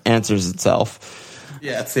question answers itself.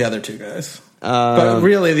 Yeah, it's the other 2 guys. But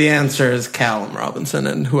really, the answer is Callum Robinson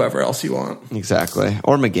and whoever else you want. Exactly.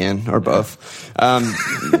 Or McGinn, or both.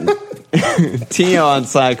 Tio on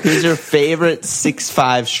Slack, who's your favorite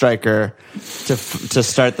 6'5" striker to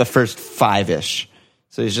start the first 5-ish?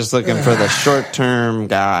 So he's just looking for the short-term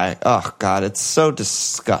guy. Oh, God, it's so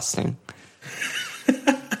disgusting.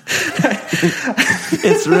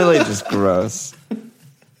 It's really just gross.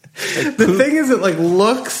 The thing is, it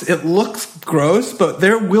looks gross, but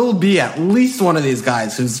there will be at least one of these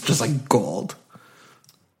guys who's just like gold.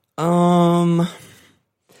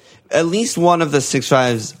 At least one of the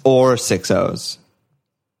 6'5s or 6'0s.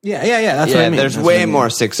 Yeah. That's what I mean. There's way more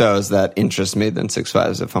 6'0s that interest me than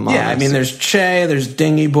 6'5s, if I'm honest. Yeah, I mean, there's Che, there's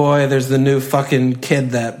Dingy Boy, there's the new fucking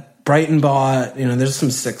kid that Brighton bought. You know, there's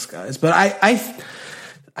some 6 guys, but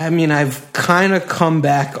I mean, I've kind of come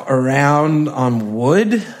back around on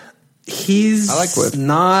Wood. I like Wood.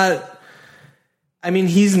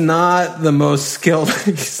 He's not the most skilled.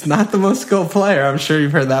 He's not the most skilled player. I'm sure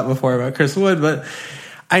you've heard that before about Chris Wood, but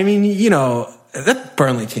I mean, you know, that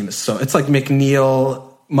Burnley team is it's like McNeil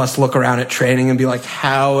must look around at training and be like,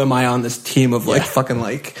 how am I on this team of fucking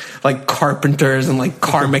like carpenters and like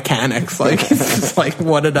car mechanics? Like, it's just like,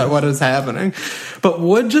 what is happening? But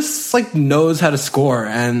Wood just like knows how to score,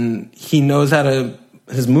 and he knows how to,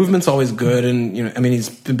 his movement's always good. And, you know, I mean, he's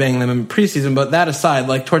been banging them in preseason, but that aside,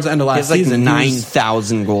 like towards the end of last season,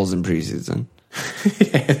 9,000 goals in preseason.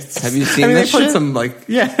 Have you seen they this played shit? some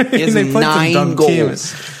he has 9 goals.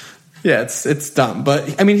 Teams. Yeah, it's dumb.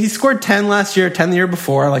 But, I mean, he scored 10 last year, 10 the year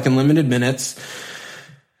before, like in limited minutes.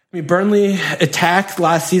 I mean, Burnley attacked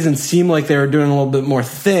last season seemed like they were doing a little bit more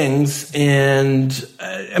things, and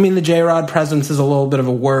I mean, the J-Rod presence is a little bit of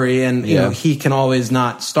a worry, and you know, he can always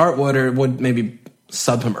not start Wood or would maybe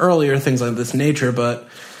sub him earlier, things like this nature, but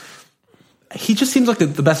he just seems like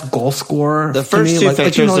the best goal scorer. The first two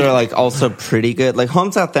fixtures are like also pretty good. Like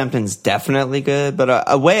home Southampton's definitely good, but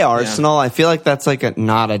away Arsenal, I feel like that's like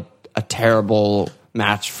not a terrible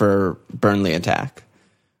match for Burnley attack.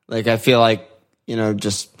 Like I feel like, you know,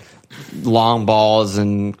 just long balls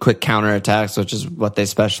and quick counterattacks, which is what they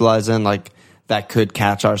specialize in, like that could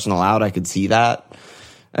catch Arsenal out. I could see that.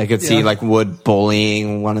 I could see like Wood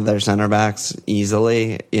bullying one of their center backs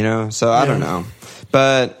easily, you know. So I don't know,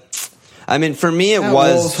 but I mean, for me, it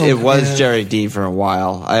was Jerry D for a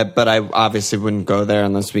while. But I obviously wouldn't go there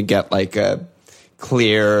unless we get like a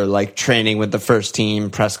clear like training with the first team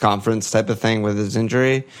press conference type of thing with his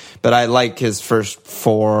injury. But I like his first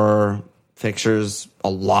 4 fixtures a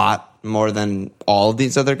lot more than all of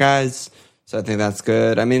these other guys. So I think that's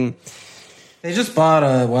good. I mean, they just bought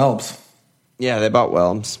Welbs. Yeah, they bought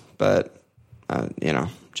Welbs, but you know,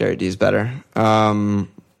 Jerry D's better. I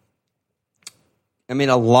mean,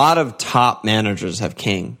 a lot of top managers have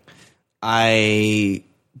King. I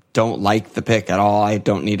don't like the pick at all. I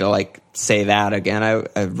don't need to like say that again.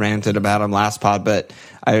 I ranted about him last pod, but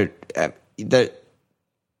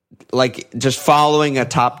like just following a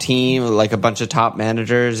top team, like a bunch of top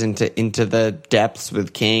managers into the depths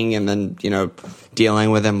with King, and then, you know,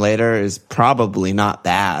 dealing with him later is probably not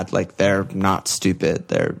bad. Like they're not stupid.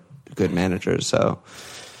 They're good managers. So,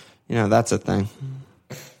 you know, that's a thing.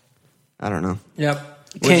 I don't know. Yep.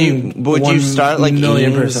 Would you start like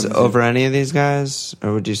Ings over any of these guys,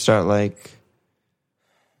 or would you start like?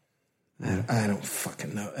 I don't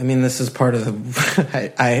fucking know. I mean, this is part of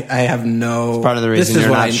the. I have no. It's part of the reason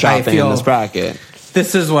you're not shopping in this bracket.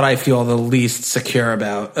 This is what I feel the least secure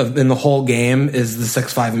about in the whole game is the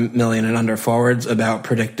 6-5 million and under forwards about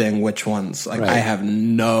predicting which ones. Like I have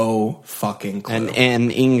no fucking clue. And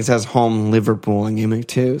Ings has home Liverpool in game week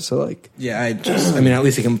 2, so like I mean, at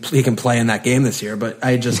least he can play in that game this year. But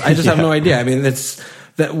I just have no idea. I mean, it's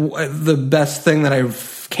that the best thing that I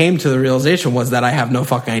came to the realization was that I have no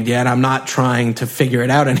fucking idea, and I'm not trying to figure it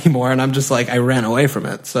out anymore. And I'm just like I ran away from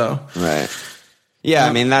it. So Yeah,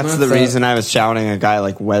 I mean, that's the reason I was shouting a guy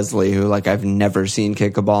like Wesley, who like I've never seen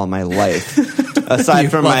kick a ball in my life.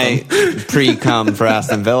 Aside from my pre-cum for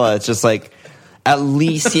Aston Villa, it's just like at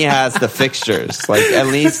least he has the fixtures. Like at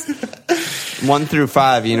least 1 through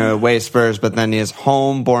 5, you know, away Spurs, but then he has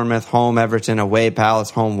home Bournemouth, home Everton, away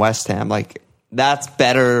Palace, home West Ham. Like that's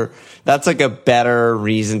better. That's like a better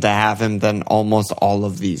reason to have him than almost all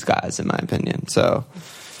of these guys, in my opinion. So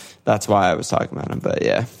that's why I was talking about him. But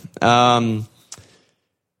yeah.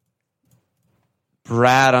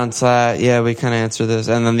 Brad on side, we kind of answered this.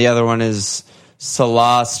 And then the other one is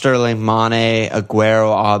Salah, Sterling, Mane, Aguero,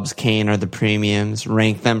 Obbs, Kane are the premiums.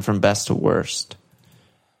 Rank them from best to worst.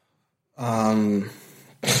 I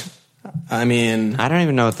mean... I don't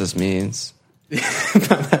even know what this means.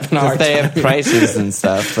 Because they have prices and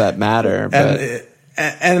stuff that matter. But.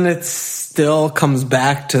 And it still comes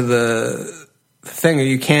back to the thing,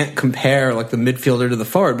 you can't compare like the midfielder to the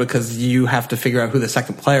forward because you have to figure out who the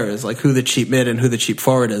second player is, like who the cheap mid and who the cheap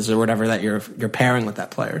forward is, or whatever that you're pairing with that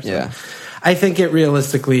player. So I think it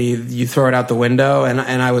realistically you throw it out the window, and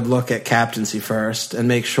I would look at captaincy first and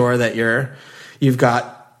make sure that you've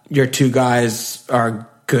got your 2 guys are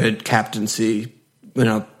good captaincy, you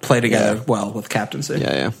know, play together well with captaincy.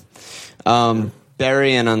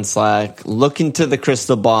 Barry and Unslack, look into the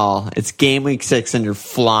crystal ball. It's game week 6 and you're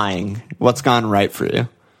flying. What's gone right for you?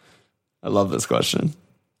 I love this question.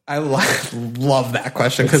 I love that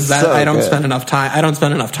question because I don't spend enough time. I don't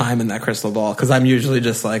spend enough time in that crystal ball because I'm usually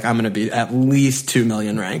just like I'm going to be at least 2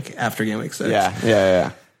 million rank after game week 6.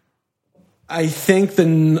 Yeah. I think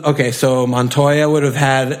so Montoya would have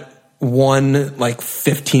had one like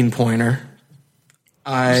 15 pointer.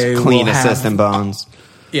 Clean assist and bones.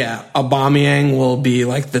 Yeah, Aubameyang will be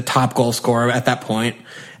like the top goal scorer at that point,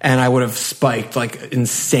 and I would have spiked like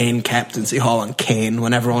insane captaincy haul on Kane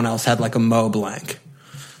when everyone else had like a Mo Blanc.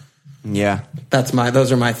 Yeah,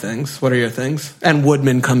 those are my things. What are your things? And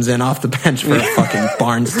Woodman comes in off the bench for a fucking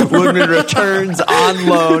barnstorm. Woodman returns on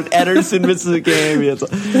loan. Ederson misses a game.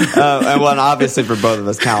 And obviously for both of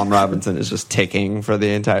us, Callum Robinson is just ticking for the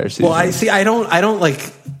entire season. Well, I don't like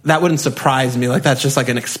that. Wouldn't surprise me. Like that's just like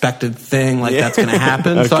an expected thing. Like that's going to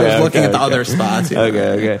happen. So I was looking at the other spots. You know?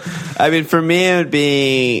 Okay. I mean, for me, it would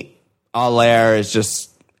be Allaire is just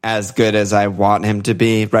as good as I want him to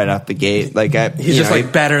be right off the gate. Like he's just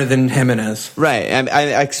like better than Jimenez. Right.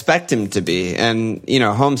 I expect him to be. And, you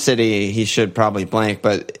know, home city, he should probably blank,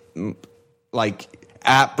 but like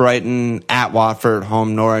at Brighton, at Watford,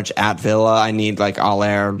 home Norwich, at Villa. I need like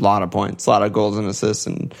Allaire, a lot of points, a lot of goals and assists,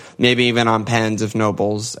 and maybe even on pens if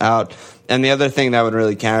Noble's out. And the other thing that would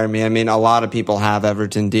really carry me, I mean, a lot of people have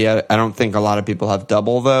Everton D. I don't think a lot of people have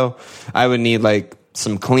double, though. I would need like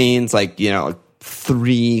some cleans, like,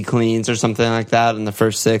 3 cleans or something like that in the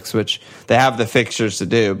first 6, which they have the fixtures to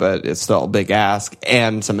do, but it's still a big ask,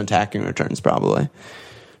 and some attacking returns probably.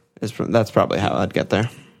 That's probably how I'd get there.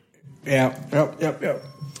 Yeah.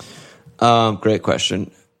 Yep. Great question.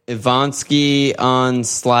 Ivansky on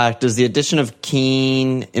Slack. Does the addition of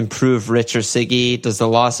Keane improve Rich or Siggy? Does the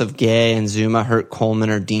loss of Gay and Zuma hurt Coleman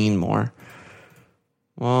or Dean more?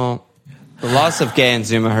 Well, the loss of Gay and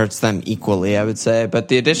Zuma hurts them equally, I would say. But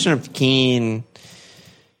the addition of Keane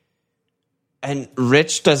and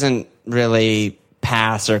Rich doesn't really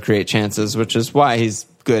pass or create chances, which is why he's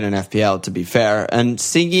good in FPL, to be fair. And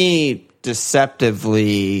Siggy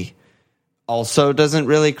deceptively also doesn't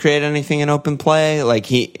really create anything in open play.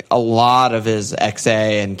 Like a lot of his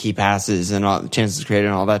XA and key passes and all chances created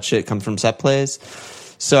and all that shit come from set plays.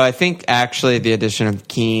 So I think actually the addition of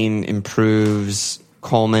Keane improves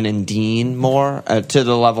Coleman and Dean more to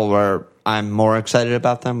the level where I'm more excited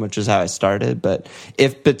about them, which is how I started. But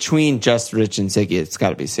if between just Rich and Siggy, it's got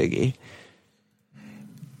to be Siggy.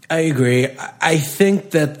 I agree. I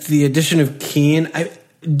think that the addition of Keane,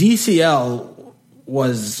 DCL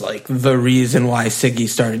was like the reason why Siggy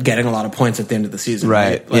started getting a lot of points at the end of the season.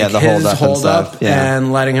 Right. Like the hold up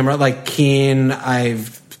and letting him run. Like Keane,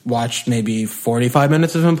 I've watched maybe 45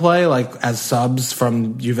 minutes of him play, like as subs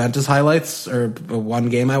from Juventus highlights or one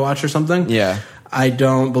game I watched or something. Yeah. I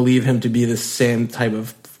don't believe him to be the same type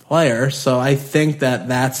of player. So I think that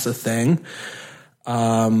that's a thing.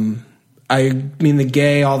 I mean, the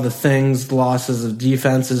Gay, all the things, the losses of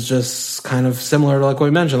defense is just kind of similar to like what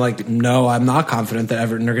we mentioned. Like, no, I'm not confident that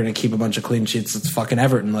Everton are going to keep a bunch of clean sheets. It's fucking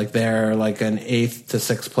Everton. Like, they're like an 8th to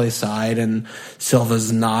 6th place side, and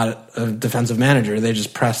Silva's not a defensive manager. They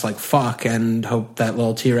just press like fuck and hope that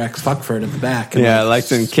little T-Rex fuckford at the back. And yeah, like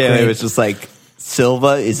when Kaylee was just like,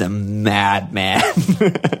 Silva is a madman.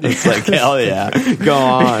 It's like, hell yeah, go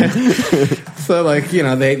on. So like,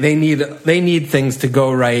 they need things to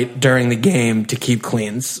go right during the game to keep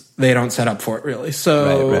cleans. They don't set up for it really.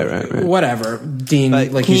 So right. Whatever. Dean,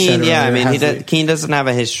 but like Keane, you said earlier, I mean, Keane doesn't have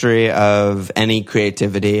a history of any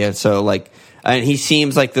creativity, and so like, and he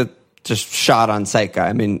seems like the just shot on sight guy.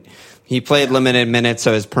 I mean, he played limited minutes,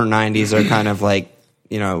 so his per 90s are kind of like,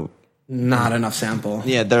 not enough sample.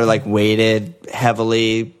 Yeah, they're like weighted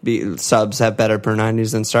heavily. Subs have better per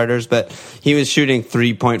 90s than starters, but he was shooting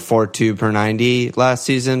 3.42 per 90 last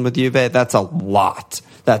season with Juve. That's a lot.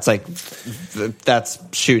 That's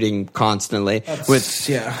shooting constantly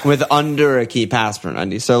with under a key pass per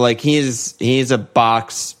 90. So like he's a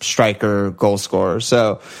box striker goal scorer.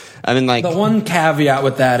 So I mean, like, the one caveat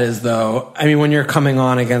with that is, though, I mean, when you're coming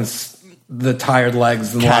on against the tired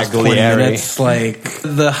legs in the last 20 minutes, like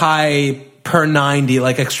the high per 90,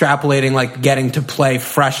 like extrapolating, like getting to play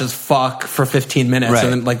fresh as fuck for 15 minutes, right.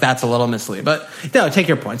 And like that's a little misleading. But no, take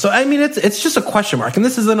your point. So I mean, it's just a question mark, and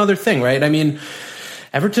this is another thing, right? I mean,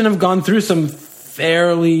 Everton have gone through some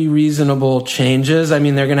fairly reasonable changes. I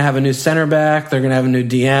mean, they're going to have a new center back, they're going to have a new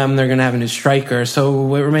DM, they're going to have a new striker.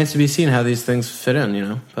 So it remains to be seen how these things fit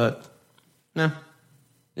in, But no.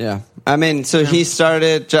 Yeah. I mean, so he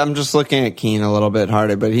started, I'm just looking at Keane a little bit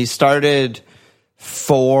harder, but he started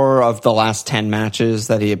 4 of the last 10 matches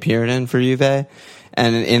that he appeared in for Juve.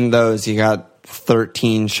 And in those, he got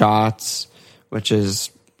 13 shots, which is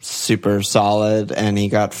super solid. And he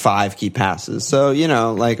got 5 key passes. So,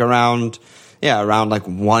 like around like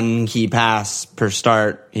 1 key pass per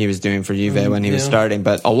start he was doing for Juve when he was starting,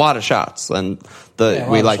 but a lot of shots. And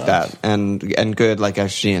we like that and good like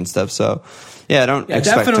XG and stuff. So, yeah, I don't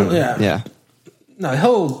expect him. Yeah. No,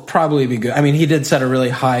 he'll probably be good. I mean, he did set a really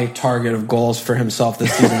high target of goals for himself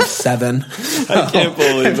this season, 7. I can't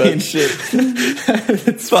believe that shit.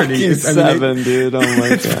 It's fucking 7, dude. Oh my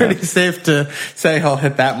God. It's pretty safe to say he'll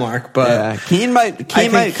hit that mark. But yeah, Keane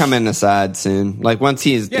might come in the side soon. Like once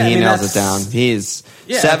he nails it down,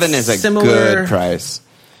 7 is a good price.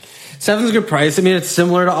 7's a good price. I mean, it's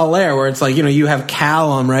similar to Allaire, where it's like, you have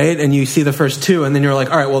Callum, right? And you see the first 2, and then you're like,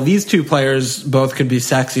 all right, well, these 2 players both could be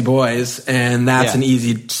sexy boys, and that's an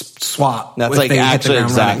easy swap. That's like actually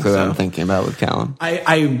exactly what I'm thinking about with Callum.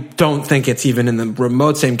 I don't think it's even in the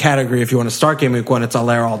remote same category. If you want to start game week 1, it's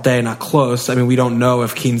Allaire all day, not close. I mean, we don't know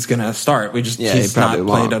if Keane's going to start. He's not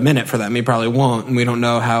played a minute for them. He probably won't, and we don't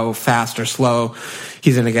know how fast or slow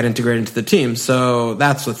he's going to get integrated into the team. So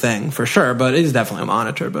that's the thing for sure, but it is definitely a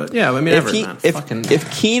monitor. But yeah, I mean,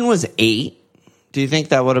 if Keane was 8 Do you think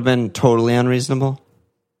that would have been totally unreasonable?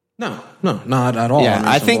 No, not at all. Yeah,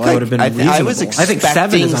 I think would have been I was expecting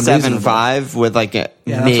 7.5 with like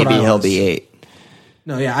maybe he'll be 8.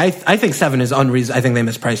 No, yeah, I think 7 is unreasonable. I think they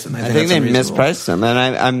mispriced him. I think they mispriced him,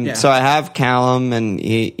 and so I have Callum, and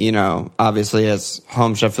he, obviously has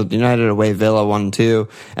home Sheffield United, away Villa 1-2,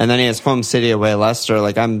 and then he has home City, away Leicester.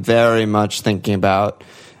 Like, I'm very much thinking about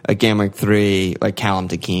a game week 3, like Callum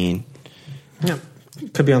to Keane. Yeah,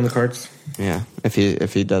 could be on the cards. Yeah, if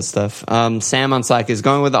he does stuff. Sam on Slack is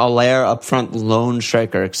going with Allaire up front, lone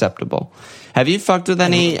striker acceptable. Have you fucked with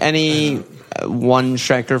any one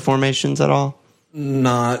striker formations at all?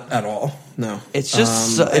 Not at all. No. It's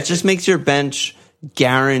just it just makes your bench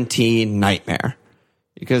guaranteed nightmare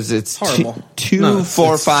because it's horrible. Two,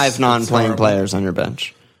 4, 5 non-playing players on your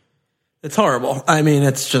bench. It's horrible. I mean,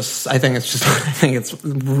 I think it's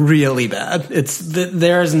really bad.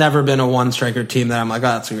 There's never been a one striker team that I'm like, oh,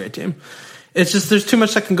 that's a great team. It's just there's too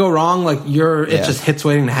much that can go wrong. Like it just hits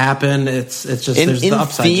waiting to happen. It's just there's the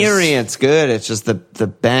upside. In theory, it's good. It's just the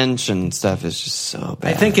bench and stuff is just so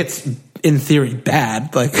bad. I think it's in theory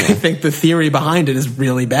bad. Like I think the theory behind it is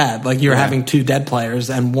really bad. Like you're having 2 dead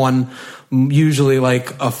players and one usually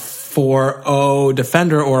like a 4-0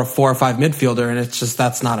 defender or a 4 or 5 midfielder, and it's just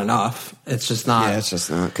that's not enough. It's just not. Yeah, it's just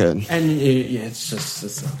not good. And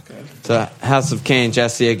it's not good. So House of Kane,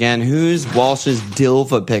 Jesse again. Who's Walsh's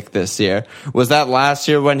Dilva pick this year? Was that last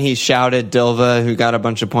year when he shouted Dilva, who got a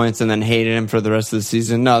bunch of points, and then hated him for the rest of the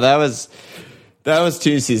season? No, that was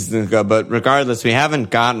 2 seasons ago. But regardless, we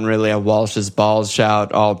haven't gotten really a Walsh's balls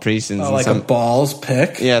shout all preseason. Like a balls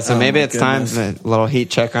pick. Yeah, so maybe it's time for a little heat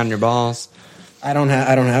check on your balls. I don't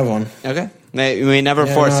have one. Okay. We never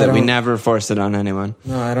force it. We never force it on anyone.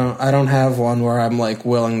 No, I don't have one where I'm like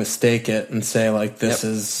willing to stake it and say like this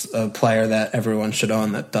is a player that everyone should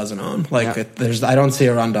own that doesn't own. Like I don't see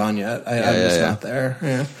a Rondon yet. I'm just not there.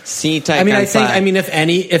 Yeah. If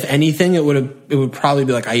anything, it would probably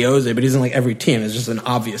be like Ayoze, but he's in like every team. It's just an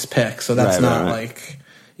obvious pick, so that's not like.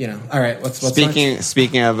 All right. What's speaking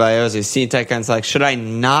of Ayoze, C-Tech like, should I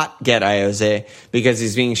not get Ayoze because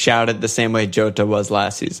he's being shouted the same way Jota was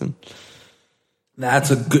last season? That's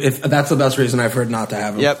that's the best reason I've heard not to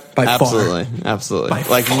have him. Yep, by absolutely.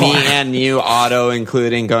 Like far. Me and you, Otto,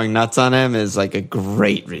 including going nuts on him, is like a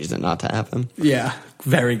great reason not to have him. Yeah,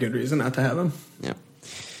 very good reason not to have him. Yeah.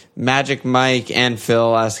 Magic Mike and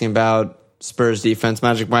Phil asking about Spurs defense.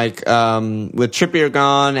 Magic Mike, with Trippier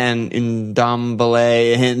gone and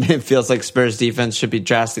Ndombele, and it feels like Spurs defense should be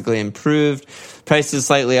drastically improved. Price is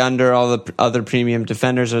slightly under all the other premium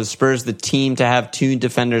defenders. Are Spurs the team to have 2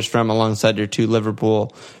 defenders from alongside your 2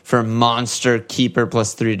 Liverpool for monster keeper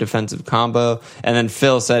plus 3 defensive combo? And then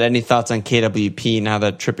Phil said, any thoughts on KWP now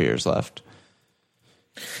that Trippier's left?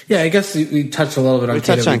 Yeah, I guess we touched a little bit on KWP.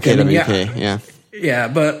 We touched on KWP, yeah. Yeah,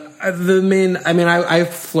 but I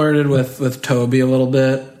flirted with Toby a little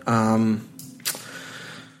bit.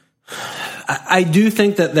 I do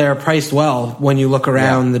think that they're priced well when you look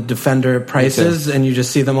around the defender prices and you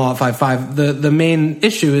just see them all at 5.5. The main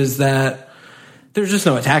issue is that there's just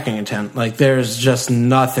no attacking intent. Like there's just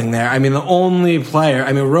nothing there. I mean, the only player,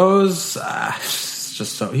 Rose,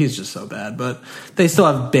 he's just so bad, but they still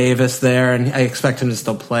have Davis there and I expect him to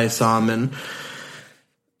still play some, and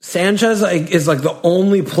Sanchez is like the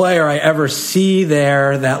only player I ever see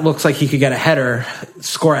there that looks like he could get a header,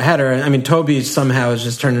 score a header. I mean, Toby somehow has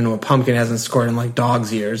just turned into a pumpkin, hasn't scored in like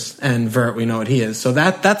dog's years, and Vert, we know what he is. So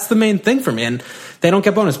that's the main thing for me, and they don't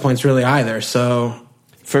get bonus points really either. So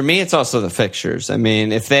for me, it's also the fixtures. I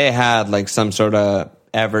mean, if they had like some sort of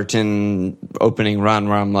Everton opening run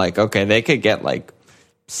where I'm like, okay, they could get like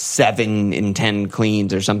 7 in 10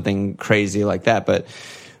 cleans or something crazy like that, but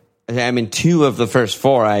I mean, 2 of the first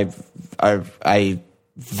 4, I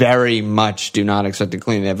very much do not expect to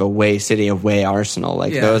clean. They have away City, away Arsenal.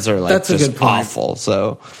 Like those are like that's just awful.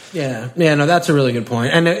 So no, that's a really good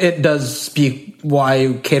point, and it does speak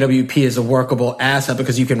why KWP is a workable asset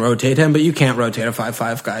because you can rotate him, but you can't rotate a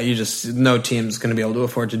 5.5 guy. No team's going to be able to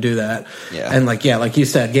afford to do that. Yeah, and like you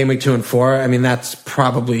said, game week 2 and 4. I mean, that's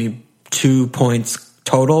probably 2 points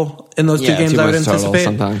total in those 2 games. I would anticipate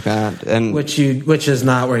something like that, and which is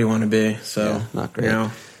not where you want to be. So not great.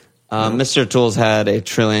 Mr. Tools had a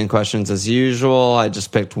trillion questions as usual. I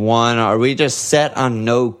just picked one. Are we just set on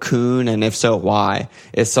no Kuhn, and if so, why?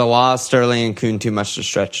 Is Salah, Sterling, and Kuhn too much to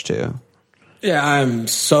stretch to? Yeah, I'm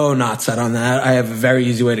so not set on that. I have a very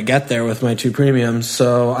easy way to get there with my 2 premiums,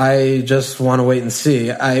 so I just want to wait and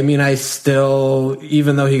see. I mean, I still,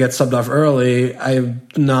 even though he gets subbed off early, I'm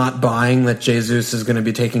not buying that Jesus is going to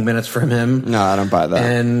be taking minutes from him. No, I don't buy that.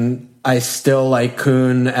 And I still like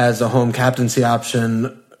Kuhn as a home captaincy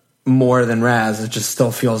option more than Raz. It just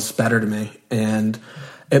still feels better to me. And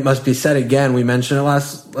it must be said again, we mentioned it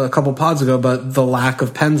a couple pods ago, but the lack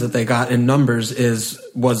of pens that they got in numbers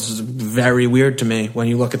was very weird to me when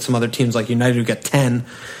you look at some other teams like United who get 10.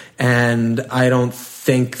 And I don't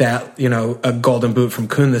think that, a golden boot from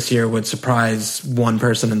Kuhn this year would surprise one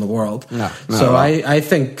person in the world. No, so I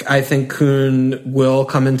think Kuhn will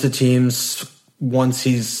come into teams once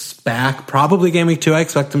he's back. Probably game week 2. I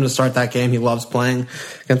expect him to start that game. He loves playing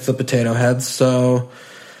against the Potato Heads. So,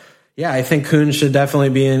 yeah, I think Kuhn should definitely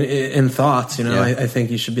be in thoughts. I think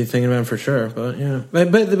you should be thinking about him for sure. But yeah,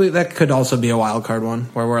 but that could also be a wild card one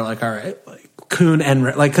where we're like, all right, like Kuhn and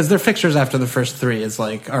because their fixtures after the first 3 is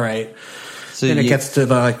like, all right. So then it gets to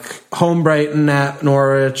the home Brighton at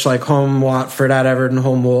Norwich, home Watford at Everton,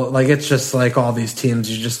 home Wolves. It's just all these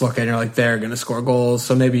teams you just look at and you're like, they're going to score goals.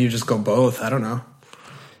 So maybe you just go both. I don't know.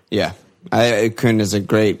 Yeah. Kuhn is a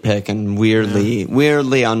great pick and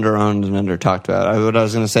weirdly under-owned and under-talked about. What I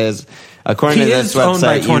was going to say is, according to this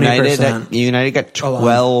website, United got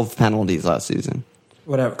 12 penalties last season.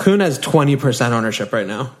 Whatever. Kuhn has 20% ownership right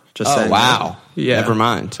now. Just saying. Wow. Yeah. Never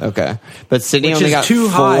mind. Okay. But City Which only is got too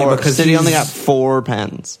high because City only got 4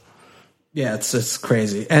 pens. Yeah, it's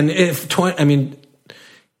crazy. And if 20%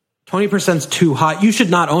 is too high, you should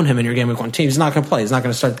not own him in your game week 1 team. He's not going to play. He's not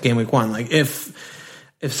going to start the game week 1. If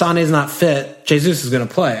Sané's not fit, Jesus is going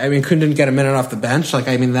to play. Kuhn didn't get a minute off the bench.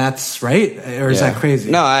 That's right? Or is that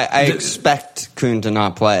crazy? No, I expect Kuhn to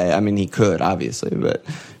not play. He could, obviously, but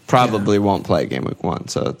probably won't play game week 1,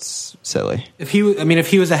 so it's silly. If he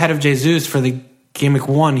was ahead of Jesus for the game week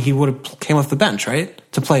 1, he would have came off the bench, right?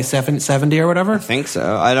 To play 70 or whatever? I think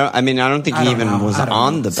so. I don't think he even was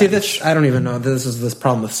on the bench. See, I don't even know. This is this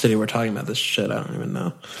problem with City we're talking about. This shit, I don't even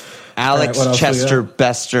know. Alex Chester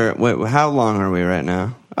Bester. Wait, how long are we right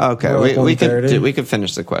now? Okay, we could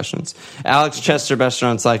finish the questions. Alex Chester Bester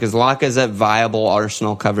on Slack, is Lacazette viable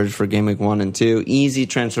Arsenal coverage for game week 1 and 2? Easy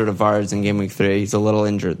transfer to Vards in game week 3. He's a little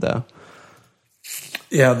injured though.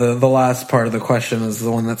 Yeah, the last part of the question is the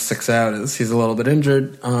one that sticks out. Is he's a little bit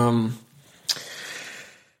injured.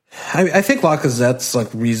 I think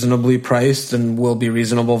Lacazette's reasonably priced and will be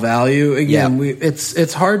reasonable value. Again,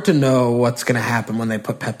 it's hard to know what's going to happen when they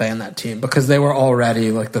put Pepe in that team because they were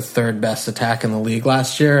already the 3rd best attack in the league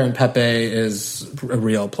last year, and Pepe is a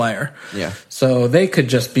real player. Yeah. So they could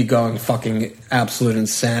just be going fucking absolute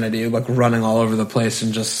insanity, running all over the place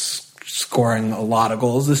and just scoring a lot of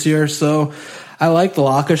goals this year. So I like the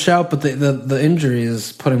Laka shout, but the injury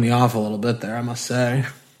is putting me off a little bit there, I must say.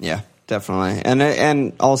 Yeah. Definitely.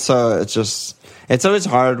 And also it's always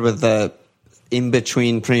hard with the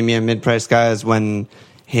in-between premium mid-price guys when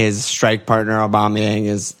his strike partner Aubameyang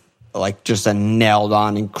is just a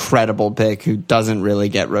nailed-on incredible pick who doesn't really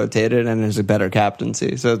get rotated and is a better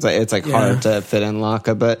captaincy. So it's hard to fit in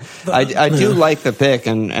Laka, but I do like the pick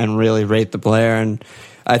and really rate the player, and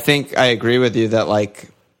I think I agree with you that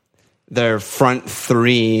their front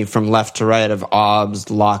 3 from left to right of Obbs,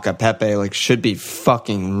 Laka, Pepe, should be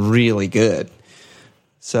fucking really good.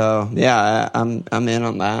 So yeah, I'm in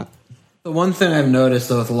on that. The one thing I've noticed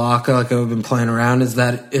though with Laka, I've been playing around, is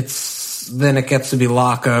that it gets to be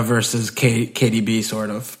Laka versus KDB sort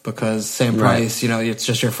of, because same price, it's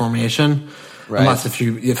just your formation. Right. Unless if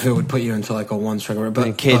it would put you into a 1 striker. But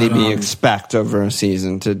and KDB expect over a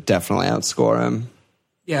season to definitely outscore him.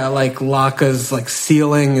 Yeah, Laka's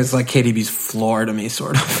ceiling is KDB's floor to me,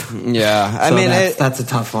 sort of. Yeah, so that's a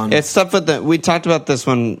tough one. It's tough with we talked about this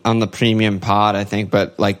one on the premium pod, I think,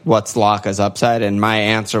 but what's Laka's upside? And my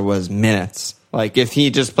answer was minutes. If he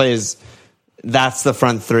just plays, that's the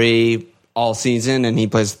front 3 all season, and he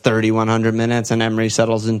plays 3,100 minutes, and Emery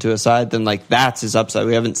settles into a side, then that's his upside.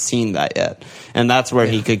 We haven't seen that yet, and that's where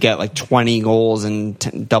he could get 20 goals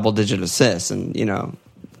and double-digit assists, and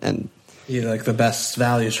and. He's the best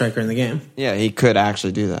value striker in the game. Yeah, he could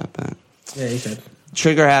actually do that. But yeah, he could.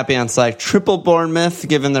 Trigger happy on Slack. Triple Bournemouth,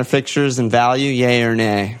 given their fixtures and value, yay or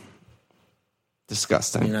nay?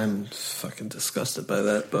 Disgusting. I'm fucking disgusted by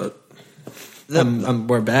that, but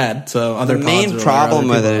we're bad. So other the main problem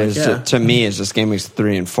with it is, to me, is just game weeks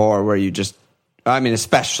 3 and 4, where you just,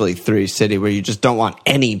 especially 3 City, where you just don't want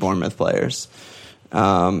any Bournemouth players.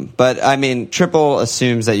 But Triple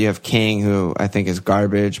assumes that you have King, who I think is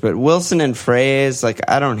garbage, but Wilson and Fraze,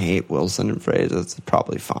 I don't hate Wilson and Fraze. That's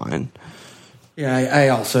probably fine. Yeah, I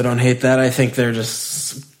also don't hate that. I think they're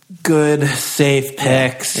just good, safe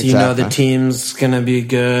picks. Exactly. The team's gonna be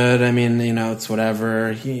good. It's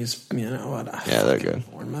whatever. He's, what? Yeah, they're good.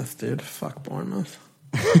 Bournemouth, dude. Fuck Bournemouth.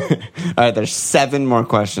 All right, there's 7 more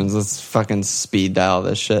questions. Let's fucking speed dial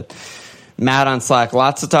this shit. Matt on Slack,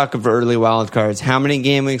 lots of talk of early wildcards. How many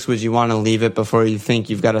game weeks would you want to leave it before you think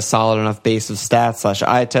you've got a solid enough base of stats /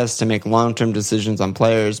 eye tests to make long-term decisions on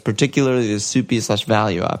players, particularly the soupy /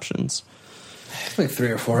 value options? Like 3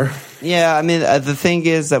 or 4. Yeah, I mean, the thing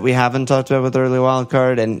is that we haven't talked about with early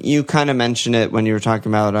wildcard, and you kind of mentioned it when you were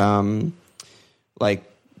talking about like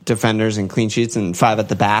defenders and clean sheets and 5 at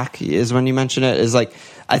the back is when you mentioned it, is like,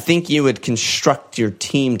 I think you would construct your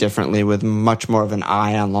team differently with much more of an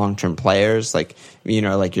eye on long-term players, like, you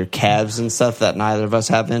know, like your Cavs and stuff that neither of us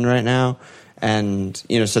have in right now. And,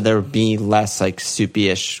 you know, so there would be less like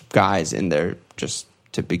soupy-ish guys in there just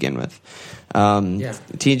to begin with.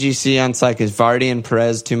 TGC on Slack, is Vardy and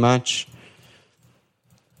Perez too much?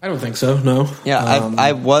 I don't think so, no. Yeah,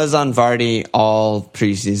 I was on Vardy all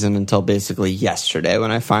preseason until basically yesterday when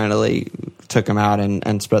I finally took him out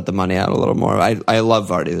and spread the money out a little more. I love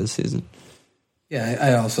Vardy this season. Yeah,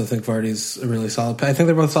 I also think Vardy's a really solid pick. I think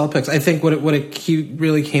they're both solid picks. I think what it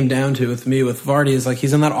really came down to with me with Vardy is like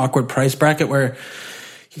he's in that awkward price bracket where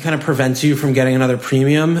he kind of prevents you from getting another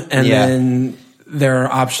premium, and then there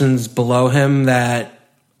are options below him that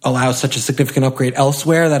allows such a significant upgrade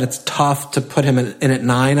elsewhere that it's tough to put him in at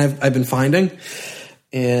 9. I've been finding,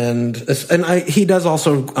 and he does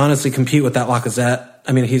also honestly compete with that Lacazette.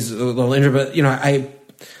 I mean, he's a little injured, but you know, I'm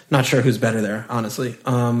not sure who's better there, honestly.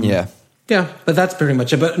 Yeah, but that's pretty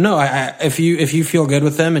much it. But no, if you feel good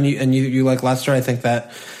with him and you like Leicester, I think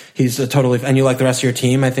that he's and you like the rest of your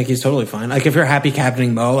team, I think he's totally fine. Like if you're happy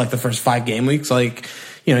captaining Mo like the first 5 game weeks, like,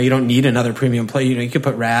 you know, you don't need another premium play. You know, you could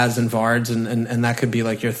put Raz and Vards and that could be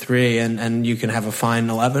like your 3 and you can have a fine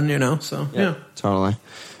 11, you know? So, yeah. Totally.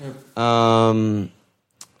 Yeah.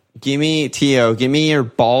 Give me your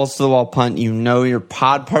balls to the wall punt you know your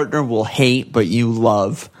pod partner will hate, but you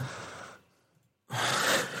love.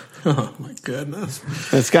 Oh my goodness.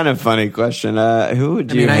 It's kind of a funny question. Who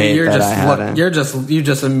would you hate you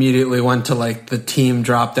just immediately went to like the team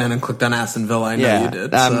drop down and clicked on Aston Villa. I know you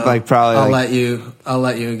did. I'm like probably I'll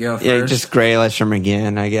let you go first. Yeah, just Grealish or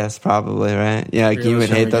McGinn, I guess, probably, right? Yeah, like you would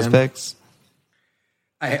hate those picks?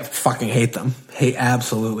 I fucking hate them.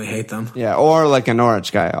 Absolutely hate them. Yeah, or like a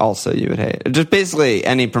Norwich guy also you would hate. Just basically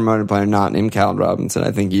any promoted player not named Callum Robinson,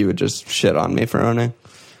 I think you would just shit on me for owning.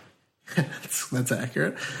 That's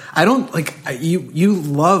accurate. I don't like you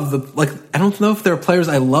love I don't know if there are players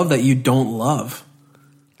I love that you don't love.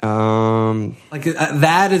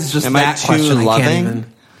 That is just that question. I can't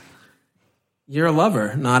even. You're a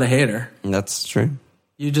lover, not a hater. That's true.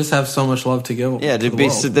 You just have so much love to give. Yeah,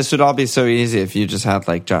 this would all be so easy if you just had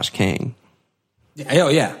like Josh King.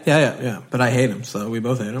 Yeah. But I hate him, so we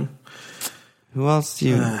both hate him. Who else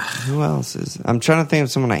who else is? I'm trying to think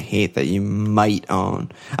of someone I hate that you might own.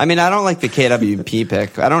 I mean, I don't like the KWP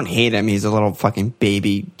pick. I don't hate him. He's a little fucking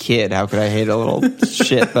baby kid. How could I hate a little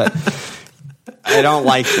shit? But I don't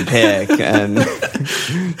like the pick, and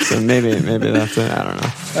so maybe that's it. I don't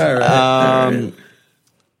know. All right.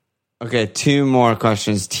 Okay, 2 more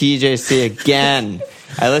questions. TJC again.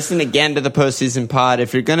 I listened again to the postseason pod.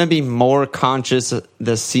 If you're going to be more conscious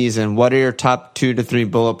this season, what are your top 2 to 3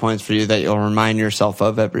 bullet points for you that you'll remind yourself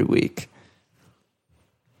of every week?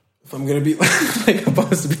 If I'm going to be like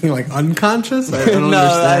opposed to being like unconscious, I don't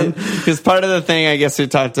understand. Because part of the thing I guess we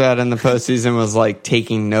talked about in the postseason was like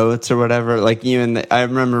taking notes or whatever. Like I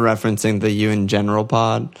remember referencing the You in General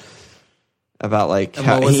pod about like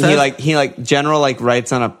how he General like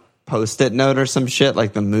writes on a Post-it note or some shit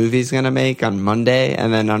like the movie's gonna make on Monday,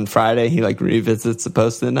 and then on Friday he like revisits the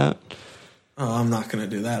Post-it note. Oh, I'm not gonna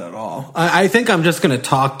do that at all. I think I'm just gonna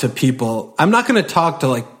talk to people. I'm not gonna talk to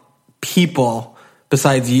like people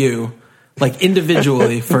besides you, like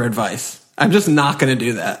individually for advice. I'm just not gonna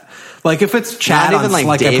do that. Like if it's chat on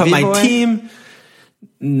like I put my team.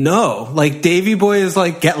 No, like Davey Boy is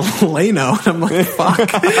like get Leno, and I'm like fuck,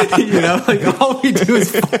 you know, like all we do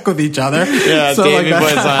is fuck with each other. Yeah, so Davey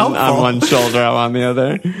Boy's on one shoulder, I'm on the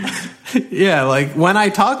other. Yeah, like when I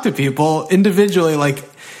talk to people individually, like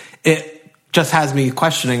it just has me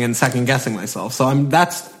questioning and second guessing myself. So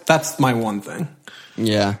that's my one thing.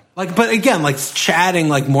 Yeah, like but again, like chatting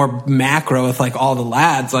like more macro with like all the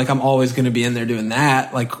lads, like I'm always going to be in there doing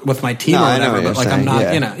that, like with my team or whatever. But like saying. I'm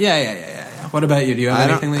not, you know, yeah. What about you? Do you have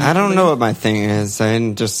anything? I don't know what my thing is. I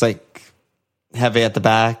mean, just like heavy at the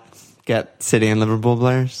back, get City and Liverpool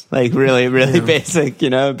players. Like really basic, you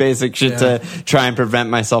know, basic shit to try and prevent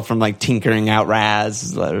myself from like tinkering out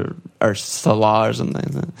Raz or Salah or something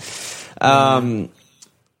like that.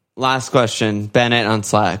 Last question, Bennett on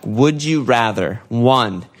Slack. Would you rather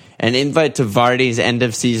 1, an invite to Vardy's end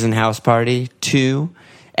of season house party, 2,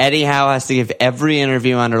 Eddie Howe has to give every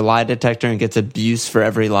interview under lie detector and gets abuse for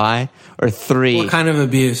every lie. Or 3. What kind of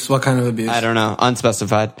abuse? I don't know.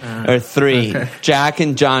 Unspecified. Or 3. Okay. Jack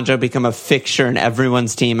and Jonjo become a fixture in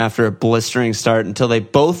everyone's team after a blistering start until they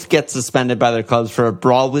both get suspended by their clubs for a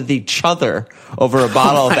brawl with each other over a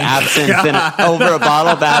bottle of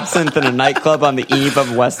absinthe in a nightclub on the eve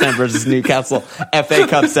of West Ham versus Newcastle FA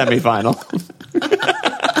Cup semifinal.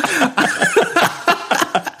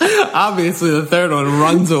 Obviously, the third one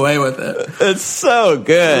runs away with it. It's so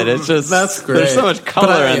good. It's just that's great. There's so much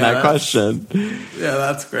color in that question. Yeah,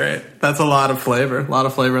 that's great. That's a lot of flavor. A lot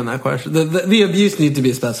of flavor in that question. The abuse needs to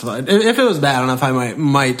be specified. If it was bad enough, I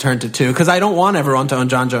might turn to 2 because I don't want everyone to own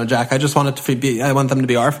Jonjo and Jack. I just want it to be. I want them to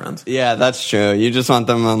be our friends. Yeah, that's true. You just want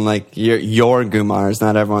them on like your Gumars,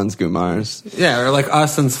 not everyone's Gumars. Yeah, or like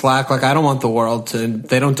us and Slack. Like I don't want the world to.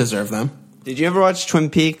 They don't deserve them. Did you ever watch Twin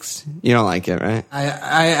Peaks? You don't like it, right?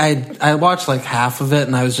 I watched like half of it,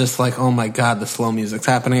 and I was just like, oh my god, the slow music's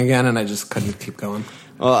happening again, and I just couldn't keep going.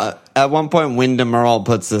 Well, at one point, Wyndham Earl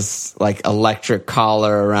puts this like electric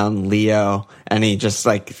collar around Leo, and he just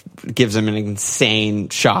like gives him an insane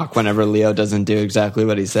shock whenever Leo doesn't do exactly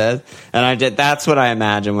what he said. And that's what I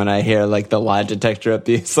imagine when I hear like the lie detector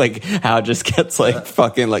abuse, like how it just gets like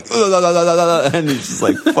fucking like, and he's just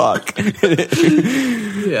like, fuck.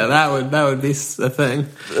 Yeah, that would be a thing.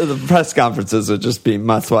 The press conferences would just be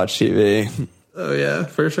must-watch TV. Oh, yeah,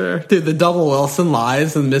 for sure. Dude, the double Wilson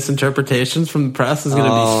lies and misinterpretations from the press is going to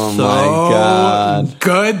be so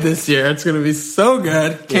good this year. It's going to be so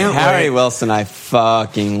good. Can't wait. Harry Wilson, I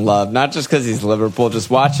fucking love. Not just because he's Liverpool, just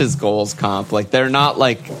watch his goals comp. Like, they're not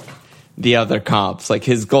like the other comps. Like,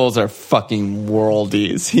 his goals are fucking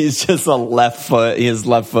worldies. He's just a left foot. His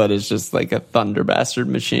left foot is just like a thunder bastard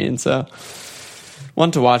machine, so...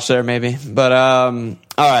 One to watch there, maybe. But, all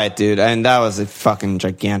right, dude. And that was a fucking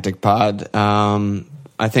gigantic pod.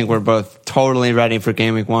 I think we're both totally ready for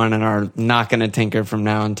Game Week 1 and are not going to tinker from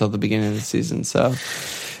now until the beginning of the season. So,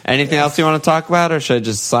 anything else you want to talk about, or should I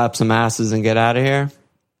just slap some asses and get out of here?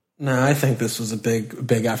 No, I think this was a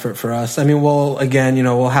big effort for us. I mean, we'll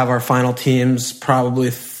have our final teams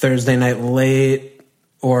probably Thursday night late.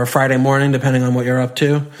 Or Friday morning, depending on what you're up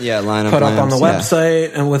to. Yeah, lineup put up on the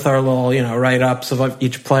website, and with our little, write-ups of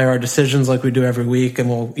each player, our decisions like we do every week, and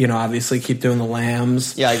we'll, obviously keep doing the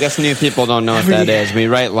lambs. Yeah, I guess new people don't know what that is. We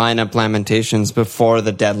write lineup lamentations before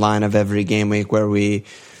the deadline of every game week, where we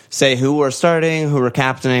say who we're starting, who we're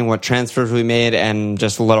captaining, what transfers we made, and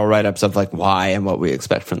just little write-ups of like why and what we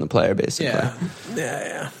expect from the player, basically.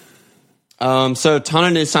 Yeah. So a ton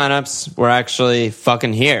of new signups. We're actually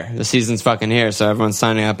fucking here. The season's fucking here, so everyone's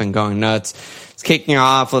signing up and going nuts. It's kicking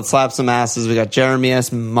off. Let's slap some asses. We got Jeremy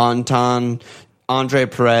S. Monton, Andre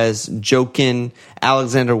Perez, Jokin,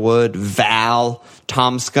 Alexander Wood, Val,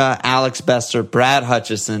 Tomska, Alex Bester, Brad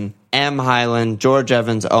Hutchison, M. Highland, George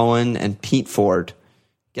Evans, Owen, and Pete Ford.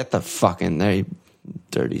 Get the fuck in there, you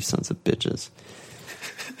dirty sons of bitches.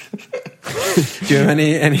 Do you have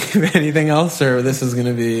anything else, or this is going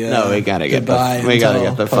to be no? We gotta get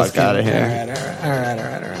the fuck out of here. All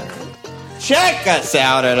right. Check us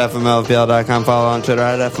out at FMLFPL.com. Follow on Twitter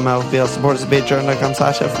at FMLFPL. Support us at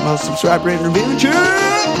Patreon.com/FML. Subscribe, rate, and review.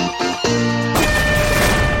 Cheers!